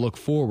nitpick to look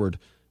forward,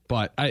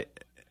 but I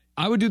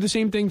would do the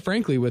same thing,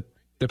 frankly, with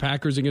the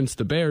Packers against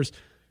the Bears.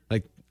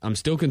 Like, I'm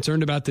still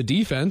concerned about the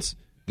defense.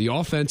 The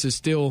offense is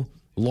still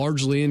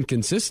largely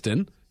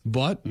inconsistent,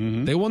 but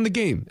they won the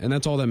game, and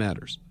that's all that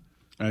matters.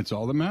 That's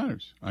all that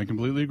matters. I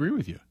completely agree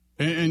with you.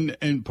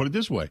 And put it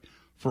this way,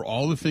 for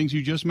all the things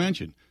you just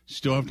mentioned,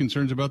 still have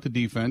concerns about the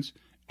defense,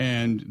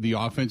 and the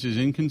offense is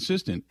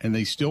inconsistent, and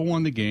they still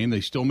won the game.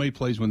 They still made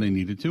plays when they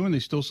needed to, and they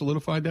still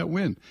solidified that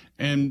win.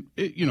 And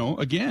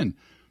again,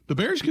 the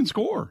Bears can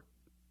score.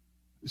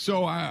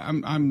 So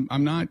I'm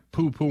not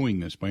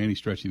poo-pooing this by any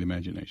stretch of the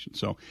imagination.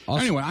 So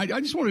anyway,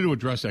 I just wanted to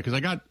address that because I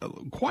got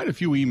quite a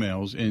few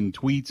emails and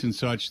tweets and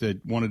such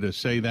that wanted to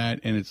say that,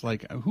 and it's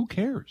like, who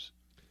cares?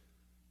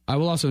 I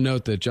will also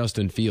note that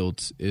Justin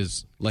Fields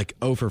is like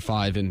 0 for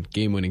 5 in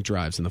game-winning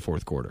drives in the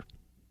fourth quarter.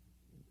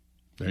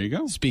 There you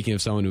go. Speaking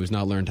of someone who has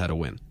not learned how to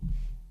win.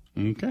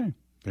 Okay,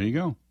 there you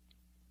go.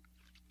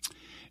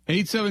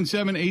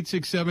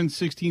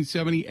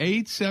 877-867-1670,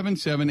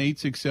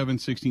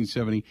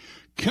 877-867-1670.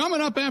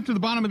 Coming up after the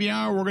bottom of the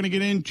hour, we're going to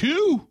get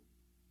into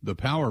the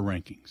power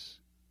rankings.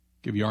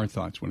 Give you our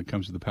thoughts when it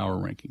comes to the power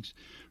rankings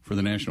for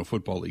the National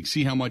Football League.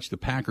 See how much the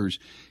Packers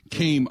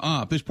came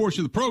up. This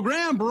portion of the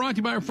program brought to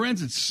you by our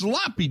friends at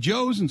Sloppy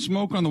Joe's and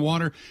Smoke on the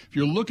Water. If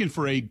you're looking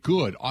for a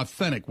good,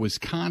 authentic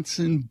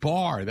Wisconsin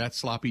bar, that's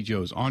Sloppy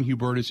Joe's on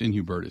Hubertus in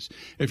Hubertus.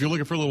 If you're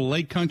looking for a little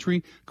lake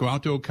country, go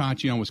out to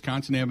Okauchee on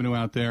Wisconsin Avenue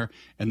out there,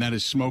 and that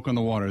is Smoke on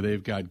the Water.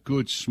 They've got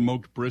good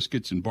smoked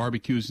briskets and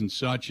barbecues and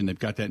such, and they've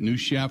got that new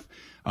chef,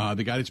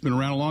 the guy that's been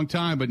around a long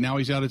time, but now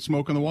he's out at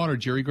Smoke on the Water,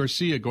 Jerry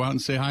Garcia. Go out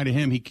and say hi to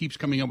him. He keeps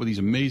coming up with these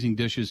amazing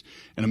dishes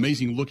and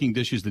amazing looking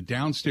dishes. The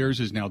downstairs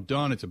is now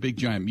done. It's a big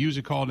giant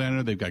music hall down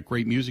there. They've got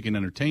great music and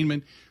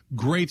entertainment.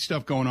 Great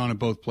stuff going on at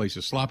both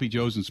places. Sloppy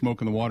Joe's and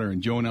Smoke on the Water,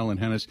 and Joe and Ellen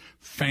Hennis.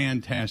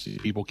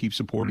 Fantastic people. Keep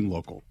supporting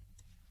local.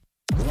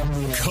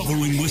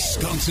 Covering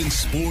Wisconsin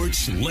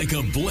sports like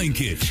a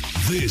blanket.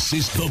 This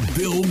is the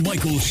Bill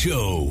Michaels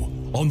Show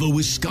on the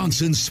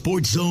Wisconsin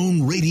Sports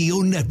Zone Radio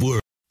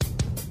Network.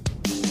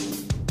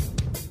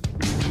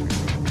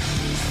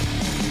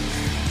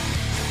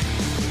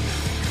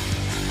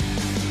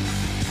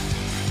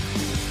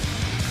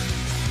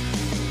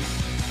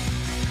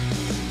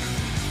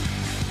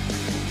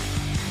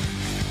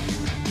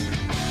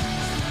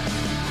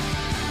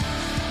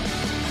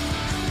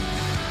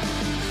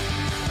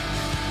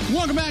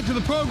 Welcome back to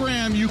the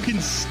program. You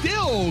can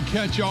still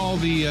catch all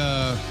the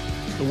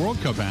World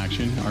Cup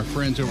action. Our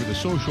friends over at the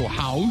Social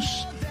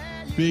House,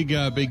 Big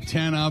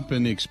Ten up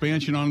and the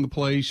expansion on the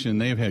place, and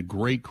they've had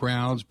great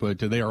crowds, but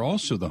they are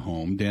also the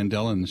home, Dan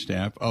Della and the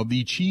staff, of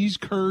the Cheese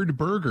Curd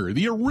Burger,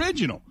 the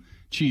original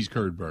Cheese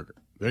Curd Burger.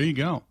 There you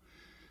go.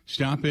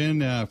 Stop in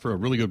for a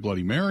really good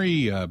Bloody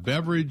Mary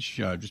beverage.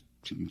 Just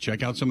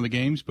check out some of the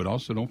games, but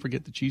also don't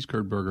forget the Cheese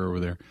Curd Burger over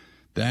there.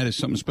 That is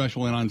something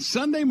special. And on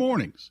Sunday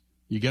mornings,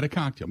 you get a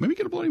cocktail. Maybe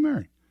get a Bloody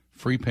Mary.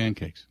 Free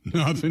pancakes.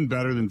 Nothing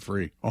better than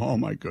free. Oh,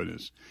 my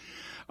goodness.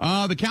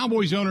 The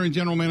Cowboys owner and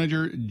general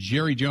manager,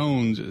 Jerry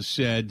Jones,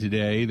 said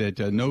today that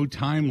no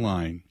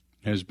timeline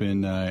has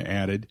been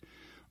added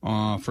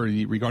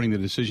regarding the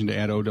decision to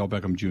add Odell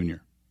Beckham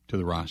Jr. to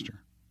the roster.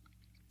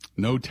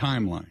 No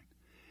timeline.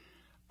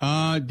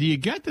 Do you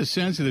get the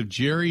sense that if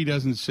Jerry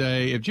doesn't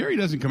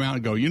come out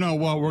and go, you know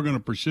what, we're going to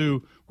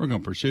pursue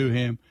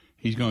him.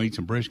 He's going to eat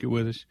some brisket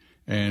with us.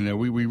 And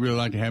we really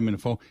like to have him in the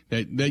fold.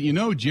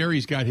 That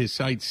Jerry's got his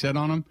sights set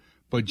on him,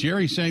 but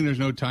Jerry's saying there's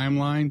no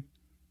timeline.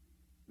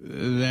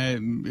 That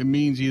it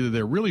means either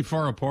they're really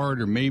far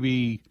apart or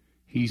maybe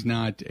he's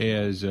not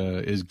as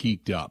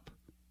geeked up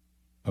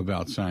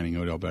about signing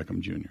Odell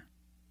Beckham Jr.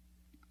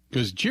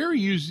 Because Jerry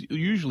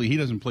usually he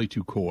doesn't play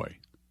too coy.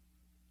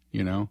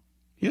 He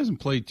doesn't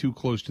play too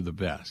close to the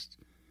vest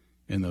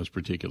in those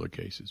particular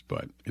cases,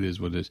 but it is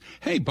what it is.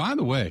 Hey, by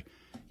the way,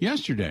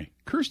 yesterday,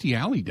 Kirstie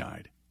Alley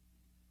died.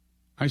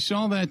 I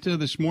saw that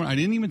this morning. I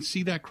didn't even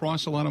see that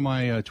cross a lot of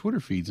my Twitter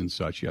feeds and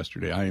such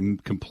yesterday. I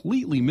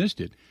completely missed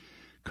it.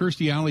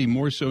 Kirstie Alley,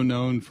 more so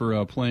known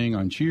for playing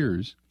on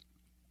Cheers,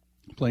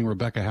 playing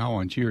Rebecca Howe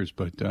on Cheers,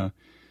 but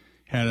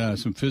had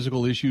some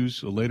physical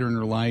issues later in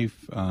her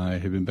life,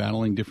 had been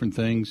battling different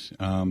things,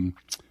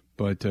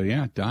 but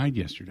died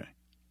yesterday.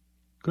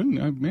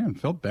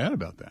 Felt bad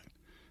about that.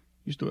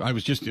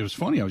 It was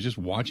funny. I was just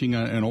watching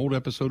an old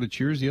episode of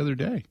Cheers the other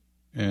day,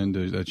 and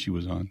that she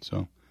was on.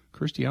 So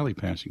Kirstie Alley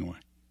passing away.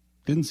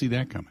 Didn't see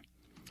that coming.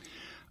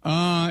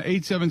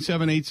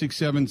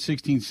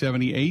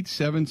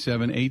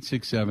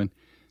 877-867-1670,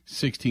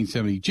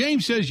 877-867-1670.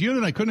 James says,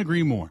 Unit, I couldn't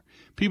agree more.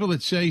 People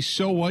that say,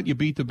 so what, you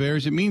beat the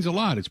Bears, it means a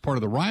lot. It's part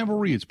of the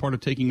rivalry. It's part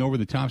of taking over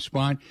the top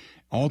spot.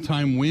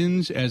 All-time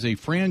wins as a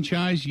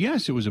franchise.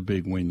 Yes, it was a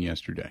big win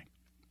yesterday.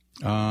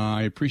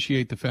 I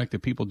appreciate the fact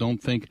that people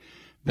don't think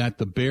that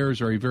the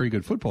Bears are a very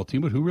good football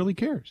team, but who really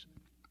cares?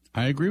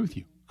 I agree with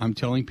you. I'm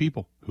telling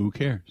people, who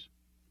cares?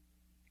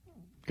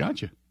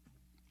 Gotcha.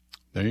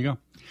 There you go.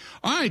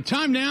 All right,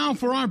 time now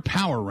for our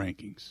power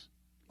rankings.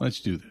 Let's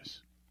do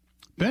this.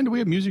 Ben, do we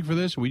have music for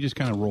this, or we just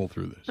kind of roll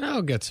through this?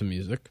 I'll get some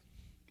music.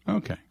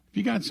 Okay. If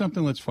you got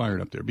something, let's fire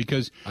it up there.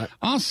 Because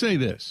I'll say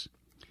this.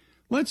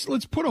 Let's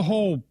put a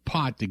whole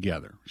pot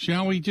together,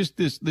 shall we? Just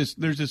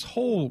there's this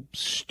whole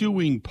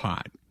stewing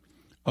pot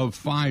of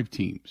 5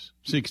 teams,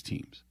 6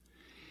 teams.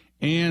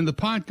 And the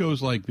pot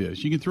goes like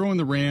this. You can throw in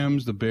the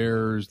Rams, the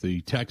Bears,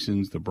 the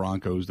Texans, the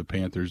Broncos, the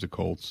Panthers, the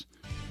Colts.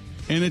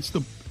 And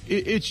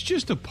it's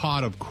just a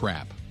pot of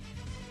crap.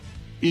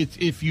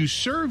 If you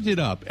served it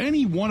up,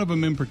 any one of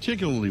them in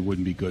particularly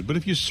wouldn't be good. But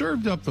if you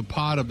served up the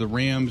pot of the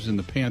Rams and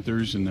the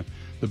Panthers and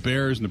the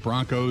Bears and the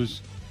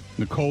Broncos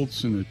and the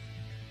Colts and the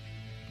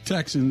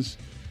Texans,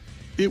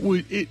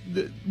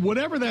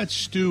 whatever that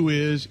stew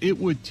is, it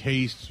would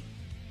taste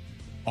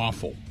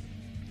awful,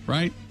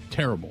 right?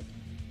 Terrible.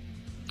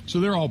 So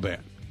they're all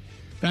bad.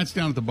 That's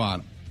down at the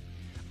bottom.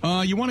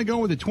 You want to go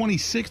with the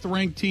 26th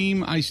ranked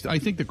team? I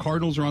think the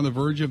Cardinals are on the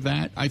verge of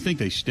that. I think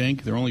they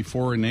stink. They're only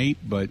 4-8,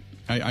 but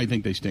I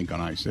think they stink on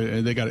ice.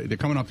 They're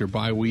coming off their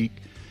bye week.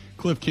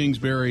 Cliff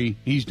Kingsbury,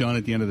 he's done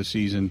at the end of the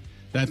season.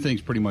 That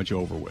thing's pretty much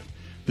over with.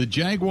 The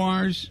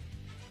Jaguars,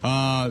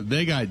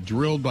 they got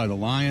drilled by the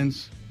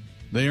Lions.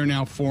 They are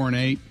now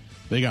 4-8.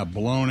 They got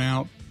blown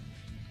out.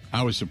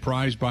 I was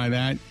surprised by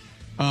that.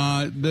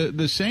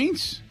 The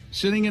Saints,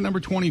 sitting at number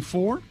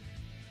 24,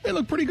 they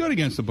look pretty good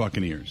against the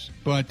Buccaneers.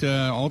 But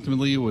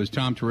ultimately, it was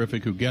Tom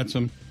Terrific who gets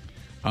them.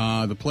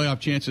 The playoff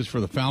chances for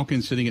the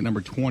Falcons, sitting at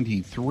number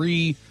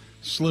 23,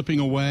 slipping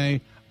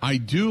away. I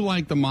do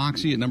like the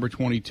Moxie at number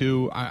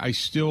 22. I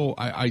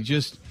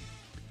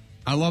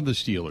love the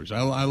Steelers.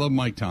 I love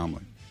Mike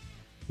Tomlin.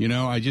 You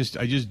know, I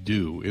just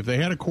do. If they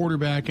had a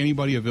quarterback,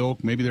 anybody of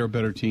ilk, maybe they're a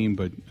better team,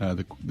 but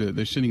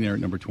they're sitting there at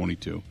number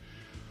 22.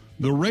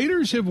 The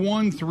Raiders have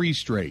won 3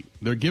 straight.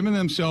 They're giving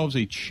themselves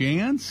a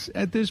chance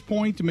at this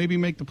point to maybe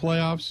make the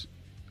playoffs.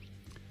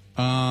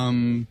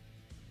 I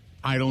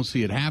don't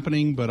see it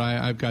happening, but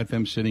I've got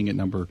them sitting at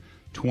number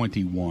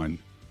 21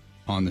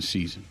 on the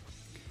season.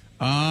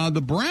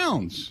 The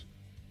Browns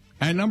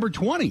at number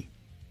 20.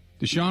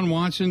 Deshaun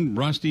Watson,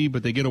 rusty,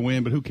 but they get a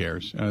win, but who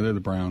cares? They're the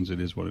Browns.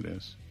 It is what it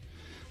is.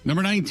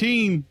 Number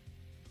 19,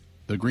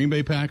 the Green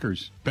Bay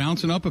Packers,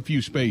 bouncing up a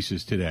few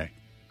spaces today.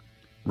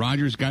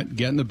 Rodgers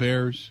getting the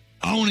Bears,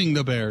 owning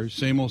the Bears.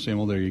 Same old,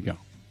 there you go.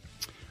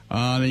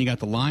 Then you got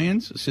the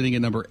Lions sitting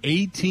at number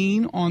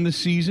 18 on the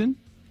season.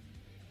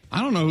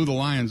 I don't know who the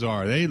Lions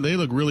are. They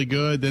look really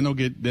good.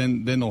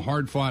 Then they'll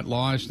hard-fought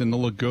loss, then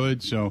they'll look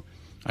good. So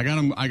I got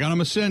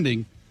them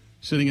ascending,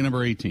 sitting at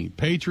number 18.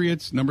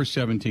 Patriots, number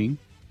 17.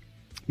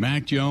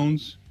 Mac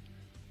Jones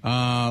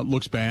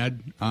looks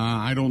bad.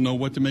 I don't know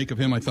what to make of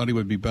him. I thought he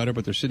would be better,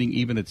 but they're sitting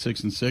even at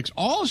 6-6.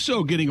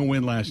 Also getting a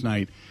win last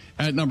night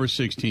at number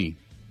 16,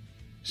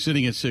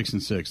 sitting at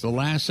 6-6. The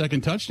last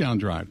second touchdown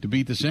drive to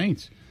beat the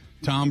Saints.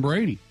 Tom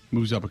Brady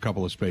moves up a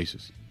couple of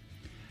spaces.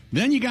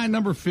 Then you got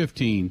number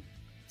 15.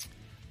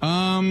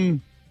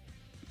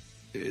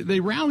 They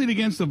rallied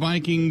against the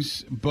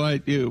Vikings,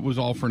 but it was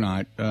all for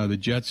naught. The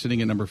Jets sitting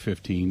at number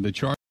 15. The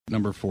Chargers at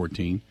number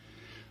 14.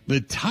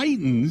 The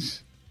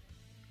Titans,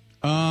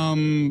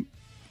 they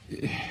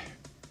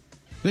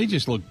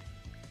just look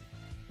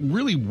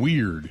really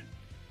weird.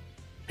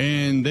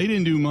 And they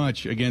didn't do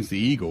much against the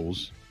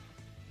Eagles.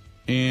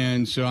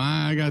 And so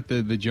I got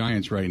the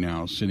Giants right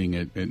now sitting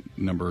at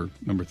number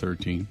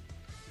 13.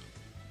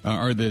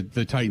 Or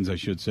the Titans, I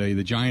should say.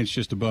 The Giants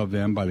just above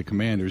them by the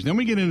Commanders. Then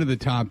we get into the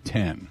top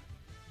 10.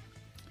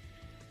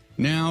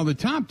 Now, the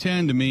top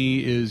 10 to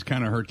me is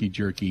kind of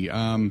herky-jerky.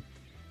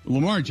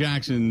 Lamar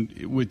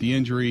Jackson, with the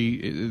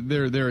injury,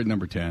 they're at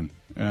number 10.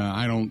 They're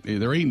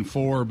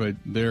 8-4, but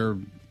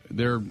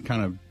they're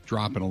kind of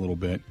dropping a little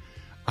bit.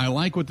 I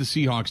like what the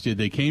Seahawks did.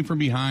 They came from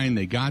behind.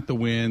 They got the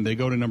win. They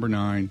go to number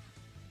 9.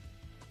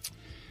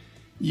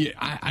 Yeah,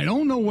 I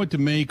don't know what to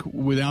make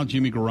without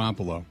Jimmy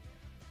Garoppolo.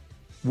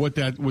 What's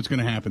going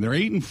to happen? They're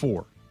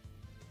 8-4.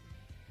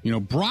 You know,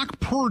 Brock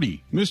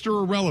Purdy,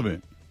 Mr.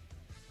 Irrelevant.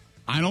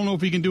 I don't know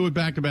if he can do it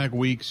back-to-back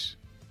weeks.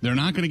 They're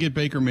not going to get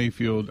Baker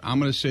Mayfield. I'm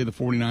going to say the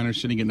 49ers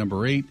sitting at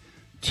number 8.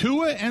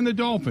 Tua and the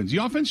Dolphins. The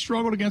offense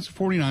struggled against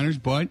the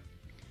 49ers, but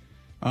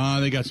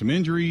they got some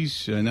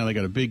injuries. Now they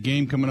got a big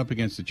game coming up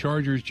against the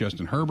Chargers.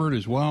 Justin Herbert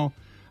as well.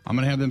 I'm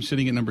going to have them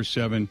sitting at number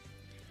 7.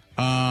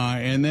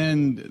 And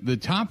then the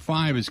top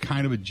 5 is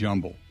kind of a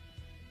jumble.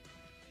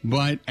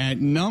 But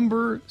at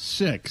number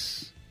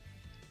 6,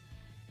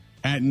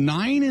 at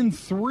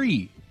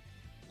 9-3,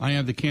 I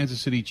have the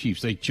Kansas City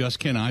Chiefs. They just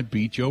cannot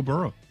beat Joe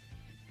Burrow.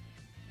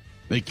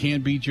 They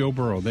can't beat Joe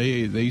Burrow.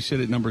 They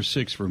sit at number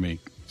 6 for me.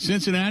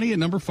 Cincinnati at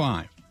number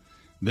 5.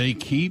 They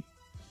keep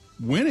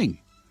winning.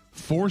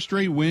 4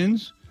 straight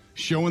wins,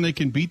 showing they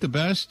can beat the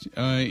best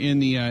in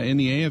the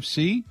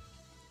AFC.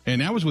 And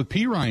that was with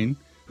P. Ryan,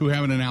 who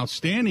having an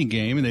outstanding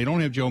game, and they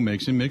don't have Joe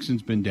Mixon.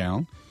 Mixon's been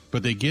down,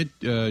 but they get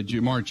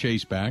Jamar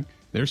Chase back.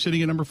 They're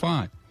sitting at number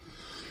 5.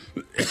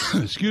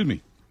 Excuse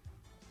me.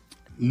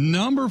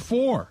 Number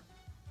 4.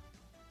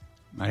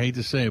 I hate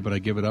to say it, but I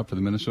give it up for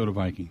the Minnesota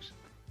Vikings.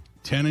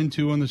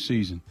 10-2 on the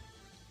season.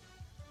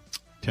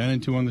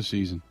 10-2 on the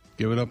season.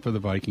 Give it up for the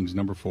Vikings,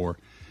 number 4.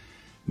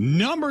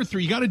 Number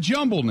 3, you got a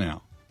jumble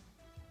now.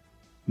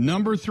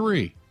 Number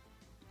 3.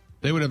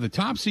 They would have the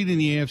top seed in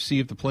the AFC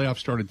if the playoffs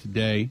started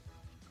today.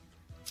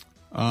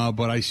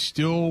 But I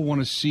still want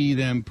to see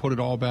them put it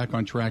all back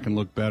on track and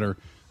look better.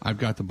 I've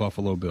got the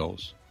Buffalo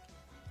Bills.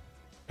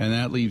 And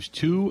that leaves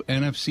 2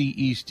 NFC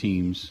East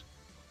teams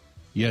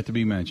yet to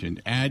be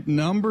mentioned. At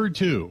number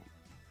 2,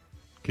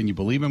 can you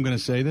believe I'm going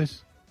to say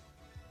this?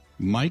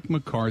 Mike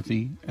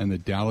McCarthy and the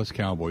Dallas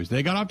Cowboys.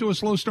 They got off to a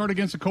slow start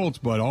against the Colts,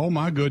 but oh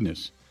my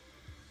goodness.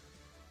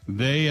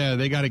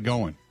 They got it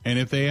going. And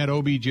if they had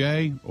OBJ,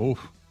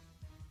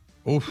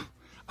 oof.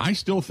 I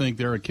still think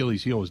their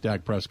Achilles heel is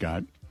Dak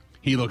Prescott.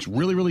 He looks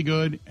really, really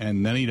good,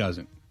 and then he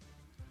doesn't.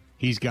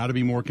 He's got to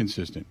be more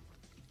consistent.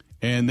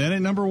 And then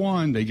at number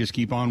 1, they just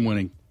keep on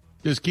winning.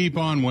 Just keep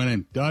on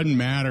winning. Doesn't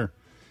matter.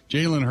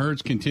 Jalen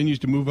Hurts continues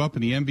to move up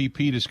in the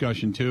MVP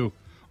discussion, too.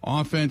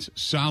 Offense,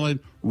 solid.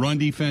 Run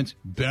defense,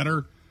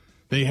 better.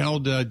 They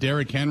held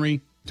Derrick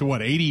Henry to,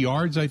 80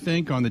 yards, I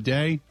think, on the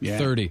day? Yeah.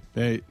 30.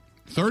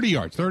 30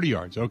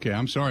 yards. Okay,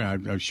 I'm sorry.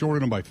 I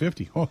shorted him by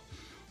 50. Oh,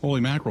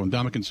 holy mackerel. And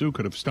Ndamukong Suh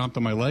could have stomped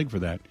on my leg for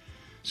that.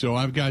 So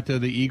I've got the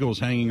Eagles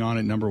hanging on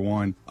at number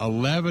 1.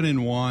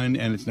 11-1,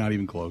 and it's not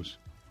even close.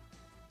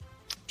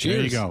 Cheers.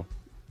 There you go.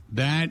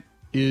 That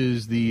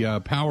is the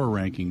power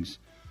rankings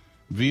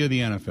via the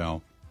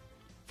NFL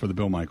for the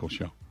Bill Michaels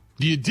Show.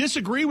 Do you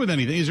disagree with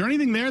anything? Is there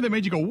anything there that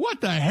made you go, what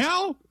the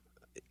hell?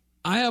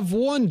 I have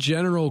one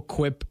general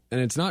quip,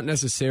 and it's not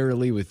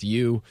necessarily with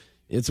you.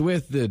 It's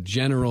with the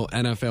general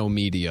NFL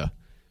media.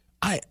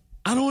 I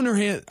don't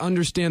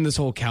understand this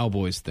whole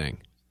Cowboys thing.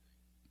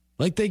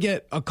 Like, they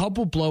get a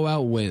couple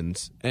blowout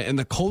wins, and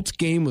the Colts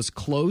game was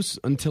close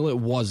until it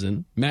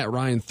wasn't. Matt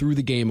Ryan threw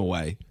the game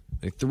away.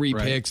 Like 3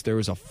 picks, there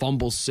was a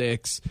fumble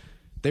 6.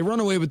 They run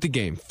away with the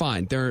game.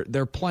 Fine,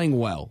 they're playing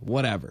well,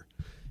 whatever.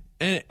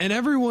 And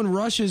everyone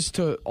rushes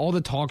to all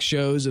the talk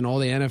shows and all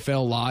the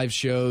NFL live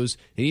shows,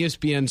 and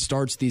ESPN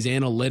starts these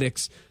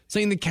analytics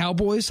saying the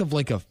Cowboys have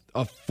like a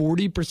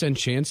 40%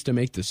 chance to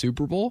make the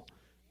Super Bowl.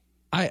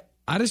 I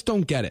just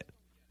don't get it.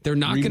 They're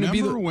not going to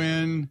be Remember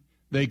when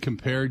they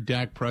compared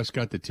Dak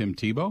Prescott to Tim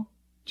Tebow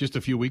just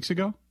a few weeks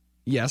ago?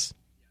 Yes.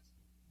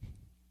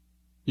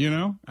 You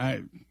know,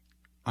 I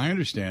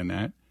understand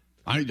that.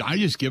 I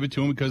just give it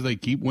to them because they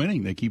keep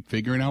winning. They keep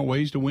figuring out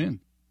ways to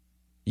win.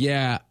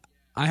 Yeah,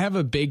 I have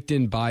a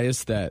baked-in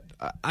bias that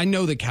I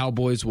know the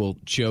Cowboys will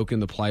choke in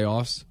the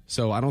playoffs,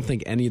 so I don't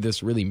think any of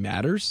this really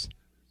matters,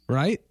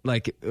 right?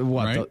 Like,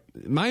 what? Right.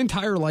 My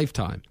entire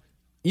lifetime,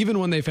 even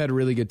when they've had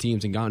really good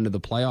teams and gotten to the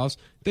playoffs,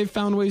 they've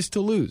found ways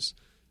to lose.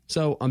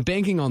 So I'm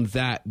banking on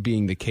that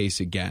being the case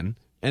again.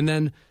 And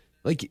then,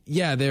 like,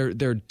 yeah,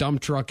 they're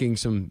dump trucking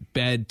some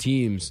bad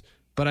teams,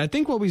 but I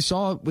think what we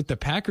saw with the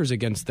Packers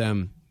against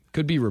them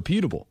could be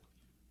repeatable.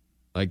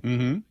 Like,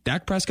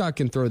 Dak Prescott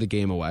can throw the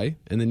game away,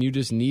 and then you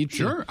just need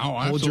to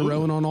hold your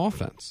own on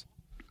offense.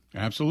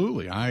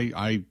 Absolutely.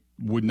 I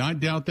would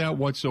not doubt that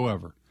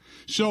whatsoever.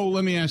 So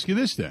let me ask you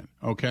this then,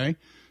 okay?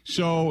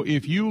 So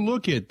if you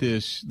look at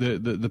this,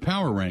 the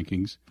power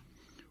rankings,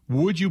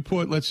 would you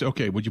put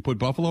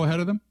Buffalo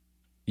ahead of them?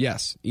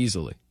 Yes,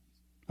 easily.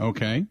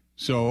 Okay.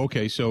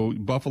 So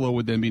Buffalo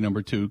would then be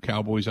number 2.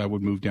 Cowboys, I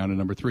would move down to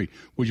number 3.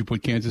 Would you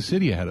put Kansas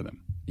City ahead of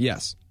them?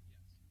 Yes.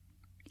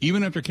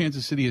 Even after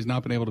Kansas City has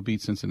not been able to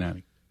beat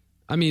Cincinnati?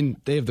 I mean,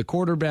 they have the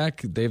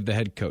quarterback, they have the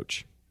head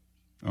coach.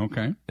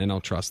 Okay. And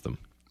I'll trust them.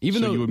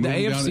 Even though the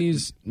AFC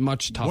is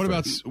much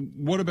tougher.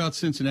 What about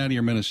Cincinnati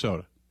or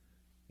Minnesota?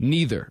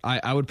 Neither.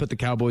 I would put the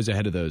Cowboys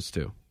ahead of those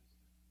two.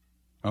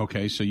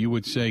 Okay, so you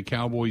would say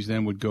Cowboys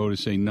then would go to,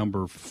 say,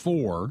 number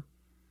 4,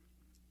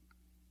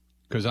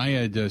 because I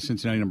had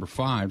Cincinnati number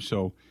 5,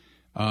 so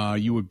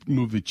you would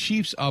move the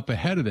Chiefs up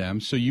ahead of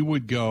them, so you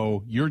would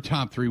go, your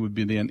top 3 would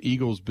be then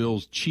Eagles,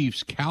 Bills,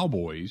 Chiefs,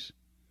 Cowboys.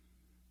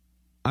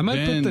 I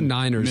might put the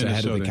Niners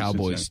ahead of the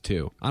Cowboys,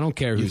 too. I don't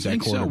care who's that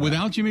quarterback. So?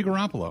 Without Jimmy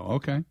Garoppolo,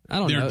 okay. I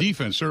don't know. Their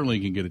defense certainly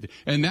can get it.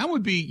 And that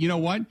would be, you know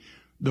what?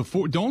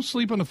 Don't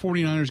sleep on the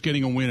 49ers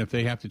getting a win if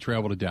they have to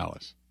travel to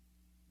Dallas.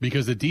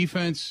 Because the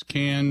defense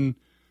can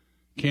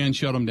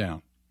shut them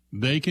down.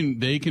 They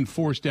can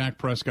force Dak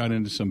Prescott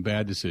into some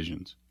bad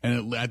decisions.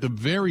 And at the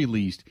very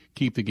least,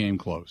 keep the game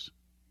close.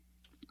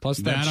 Plus,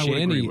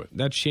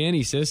 that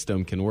Shanny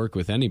system can work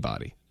with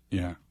anybody.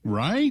 Yeah.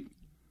 Right?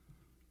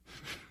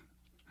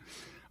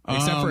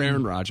 Except for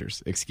Aaron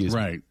Rodgers, excuse me.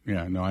 Right.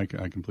 Yeah, no, I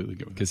completely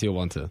get it. Because he'll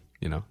want to,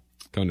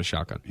 go into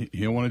shotgun.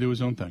 He'll want to do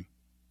his own thing.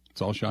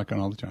 It's all shotgun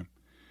all the time.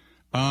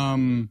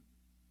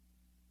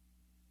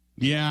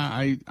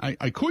 Yeah,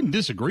 I couldn't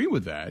disagree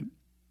with that.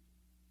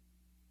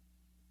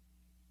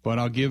 But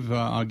I'll give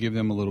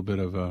them a little bit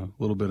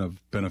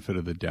of benefit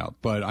of the doubt.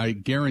 But I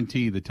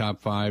guarantee the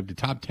top 5 to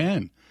top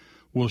 10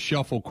 will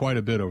shuffle quite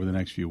a bit over the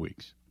next few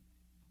weeks,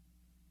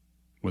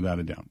 without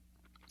a doubt.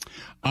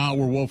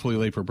 We're woefully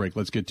late for a break.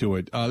 Let's get to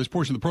it. This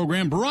portion of the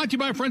program brought to you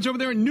by our friends over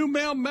there at New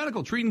Mail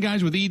Medical, treating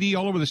guys with ED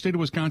all over the state of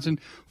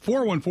Wisconsin.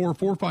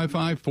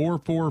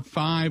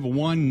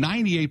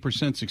 414-455-4451,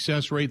 98%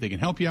 success rate. They can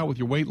help you out with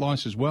your weight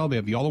loss as well. They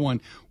have the all-in-one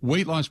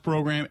weight loss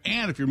program.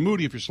 And if you're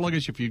moody, if you're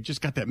sluggish, if you've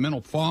just got that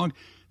mental fog,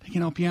 they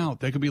can help you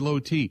out. That could be low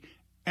T.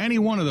 Any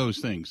one of those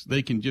things,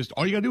 they can just,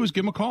 all you got to do is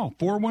give them a call,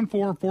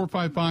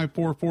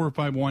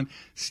 414-455-4451.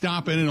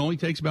 Stop in. It only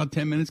takes about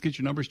 10 minutes. Get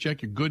your numbers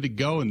checked. You're good to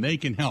go, and they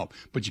can help.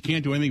 But you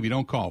can't do anything if you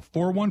don't call.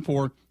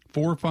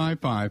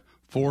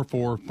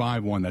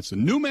 414-455-4451. That's the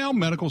New Mail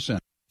Medical Center.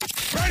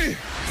 Ready?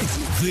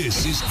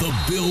 This is the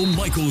Bill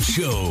Michaels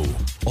Show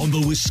on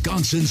the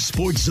Wisconsin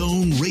Sports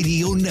Zone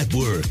Radio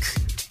Network.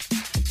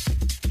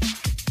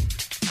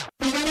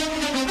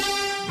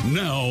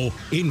 Now,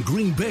 in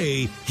Green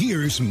Bay,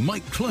 here's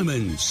Mike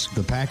Clemens.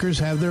 The Packers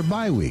have their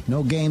bye week.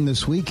 No game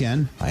this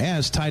weekend. I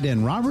asked tight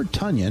end Robert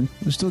Tonyan,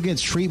 who still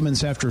gets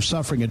treatments after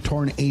suffering a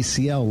torn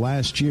ACL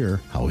last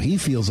year, how he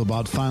feels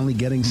about finally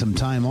getting some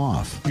time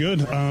off.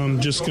 Good.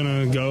 Just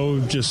going to go,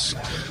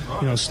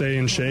 stay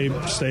in shape,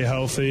 stay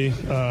healthy,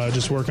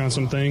 just work on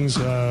some things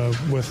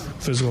with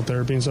physical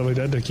therapy and stuff like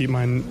that to keep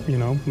my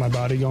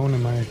body going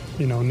and my,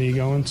 knee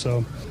going.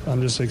 So I'm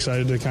just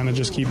excited to kind of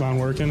just keep on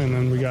working. And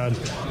then we got,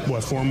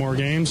 4 more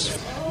games.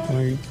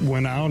 We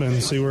went out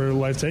and see where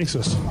life takes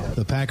us.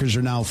 The Packers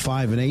are now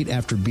 5-8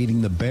 after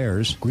beating the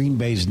Bears. Green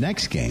Bay's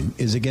next game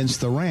is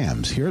against the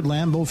Rams here at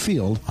Lambeau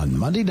Field on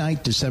Monday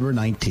night, December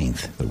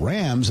 19th. The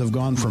Rams have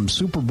gone from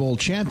Super Bowl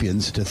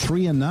champions to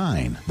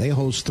 3-9. They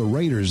host the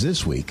Raiders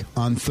this week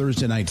on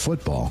Thursday Night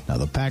Football. Now,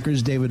 the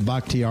Packers' David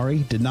Bakhtiari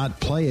did not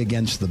play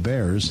against the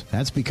Bears.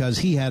 That's because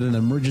he had an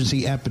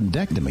emergency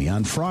appendectomy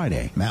on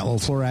Friday. Matt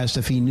LaFleur asked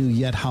if he knew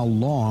yet how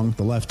long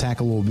the left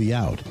tackle will be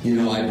out.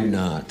 I do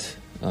not.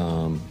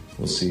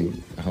 We'll see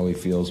how he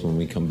feels when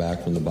we come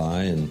back from the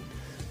bye and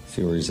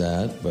see where he's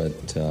at.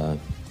 But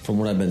from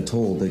what I've been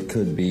told, it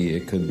could be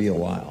a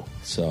while.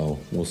 So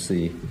we'll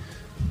see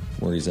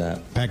where he's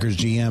at. Packers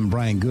GM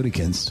Brian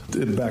Gutekunst.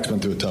 The back's been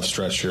through a tough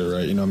stretch here,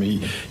 right?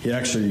 He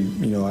actually,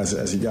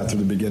 as he got through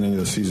the beginning of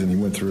the season, he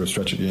went through a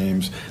stretch of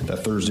games.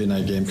 That Thursday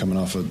night game coming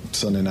off a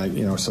Sunday night,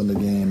 Sunday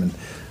game, and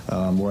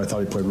where I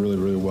thought he played really,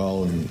 really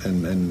well,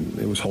 and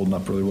it was holding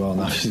up really well.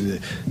 And obviously,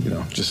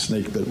 just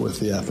snake bit with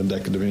the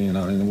appendectomy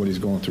and what he's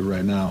going through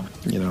right now.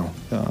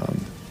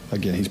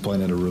 Again, he's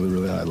playing at a really,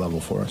 really high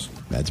level for us.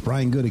 That's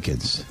Brian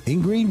Gutekunst.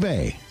 In Green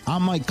Bay,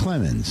 I'm Mike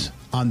Clemens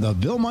on the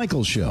Bill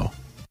Michaels Show.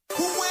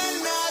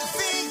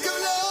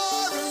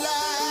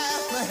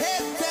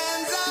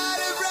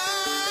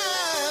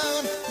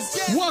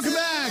 Welcome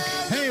back.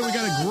 Hey, we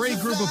got a great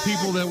group of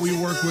people that we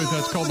work with.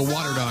 That's called the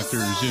Water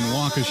Doctors in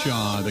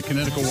Waukesha. The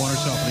Connecticut water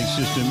softening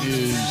system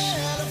is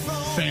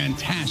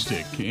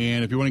fantastic.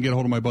 And if you want to get a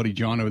hold of my buddy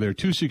John over there,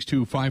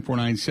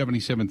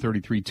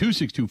 262-549-7733,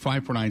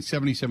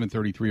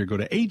 262-549-7733, or go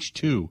to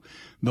H2,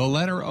 the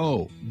letter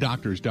O,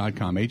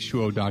 doctors.com,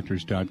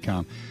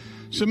 H2ODoctors.com.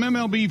 Some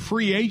MLB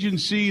free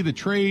agency, the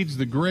trades,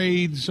 the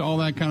grades, all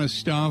that kind of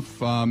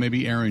stuff.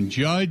 Maybe Aaron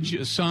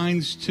Judge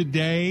signs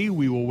today.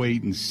 We will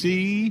wait and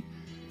see.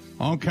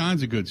 All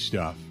kinds of good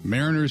stuff.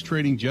 Mariners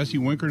trading Jesse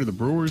Winker to the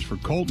Brewers for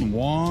Colton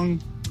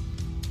Wong.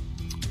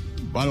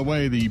 By the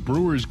way, the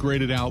Brewers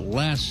graded out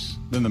less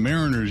than the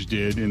Mariners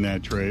did in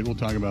that trade. We'll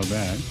talk about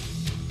that.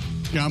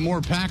 Got more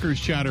Packers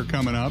chatter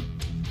coming up.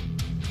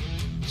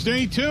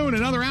 Stay tuned.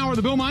 Another hour of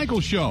the Bill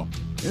Michaels Show.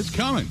 It's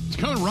coming. It's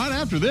coming right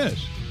after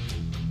this.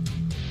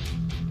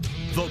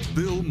 The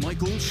Bill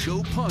Michaels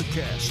Show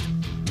podcast.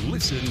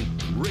 Listen,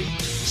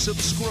 rate,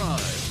 subscribe.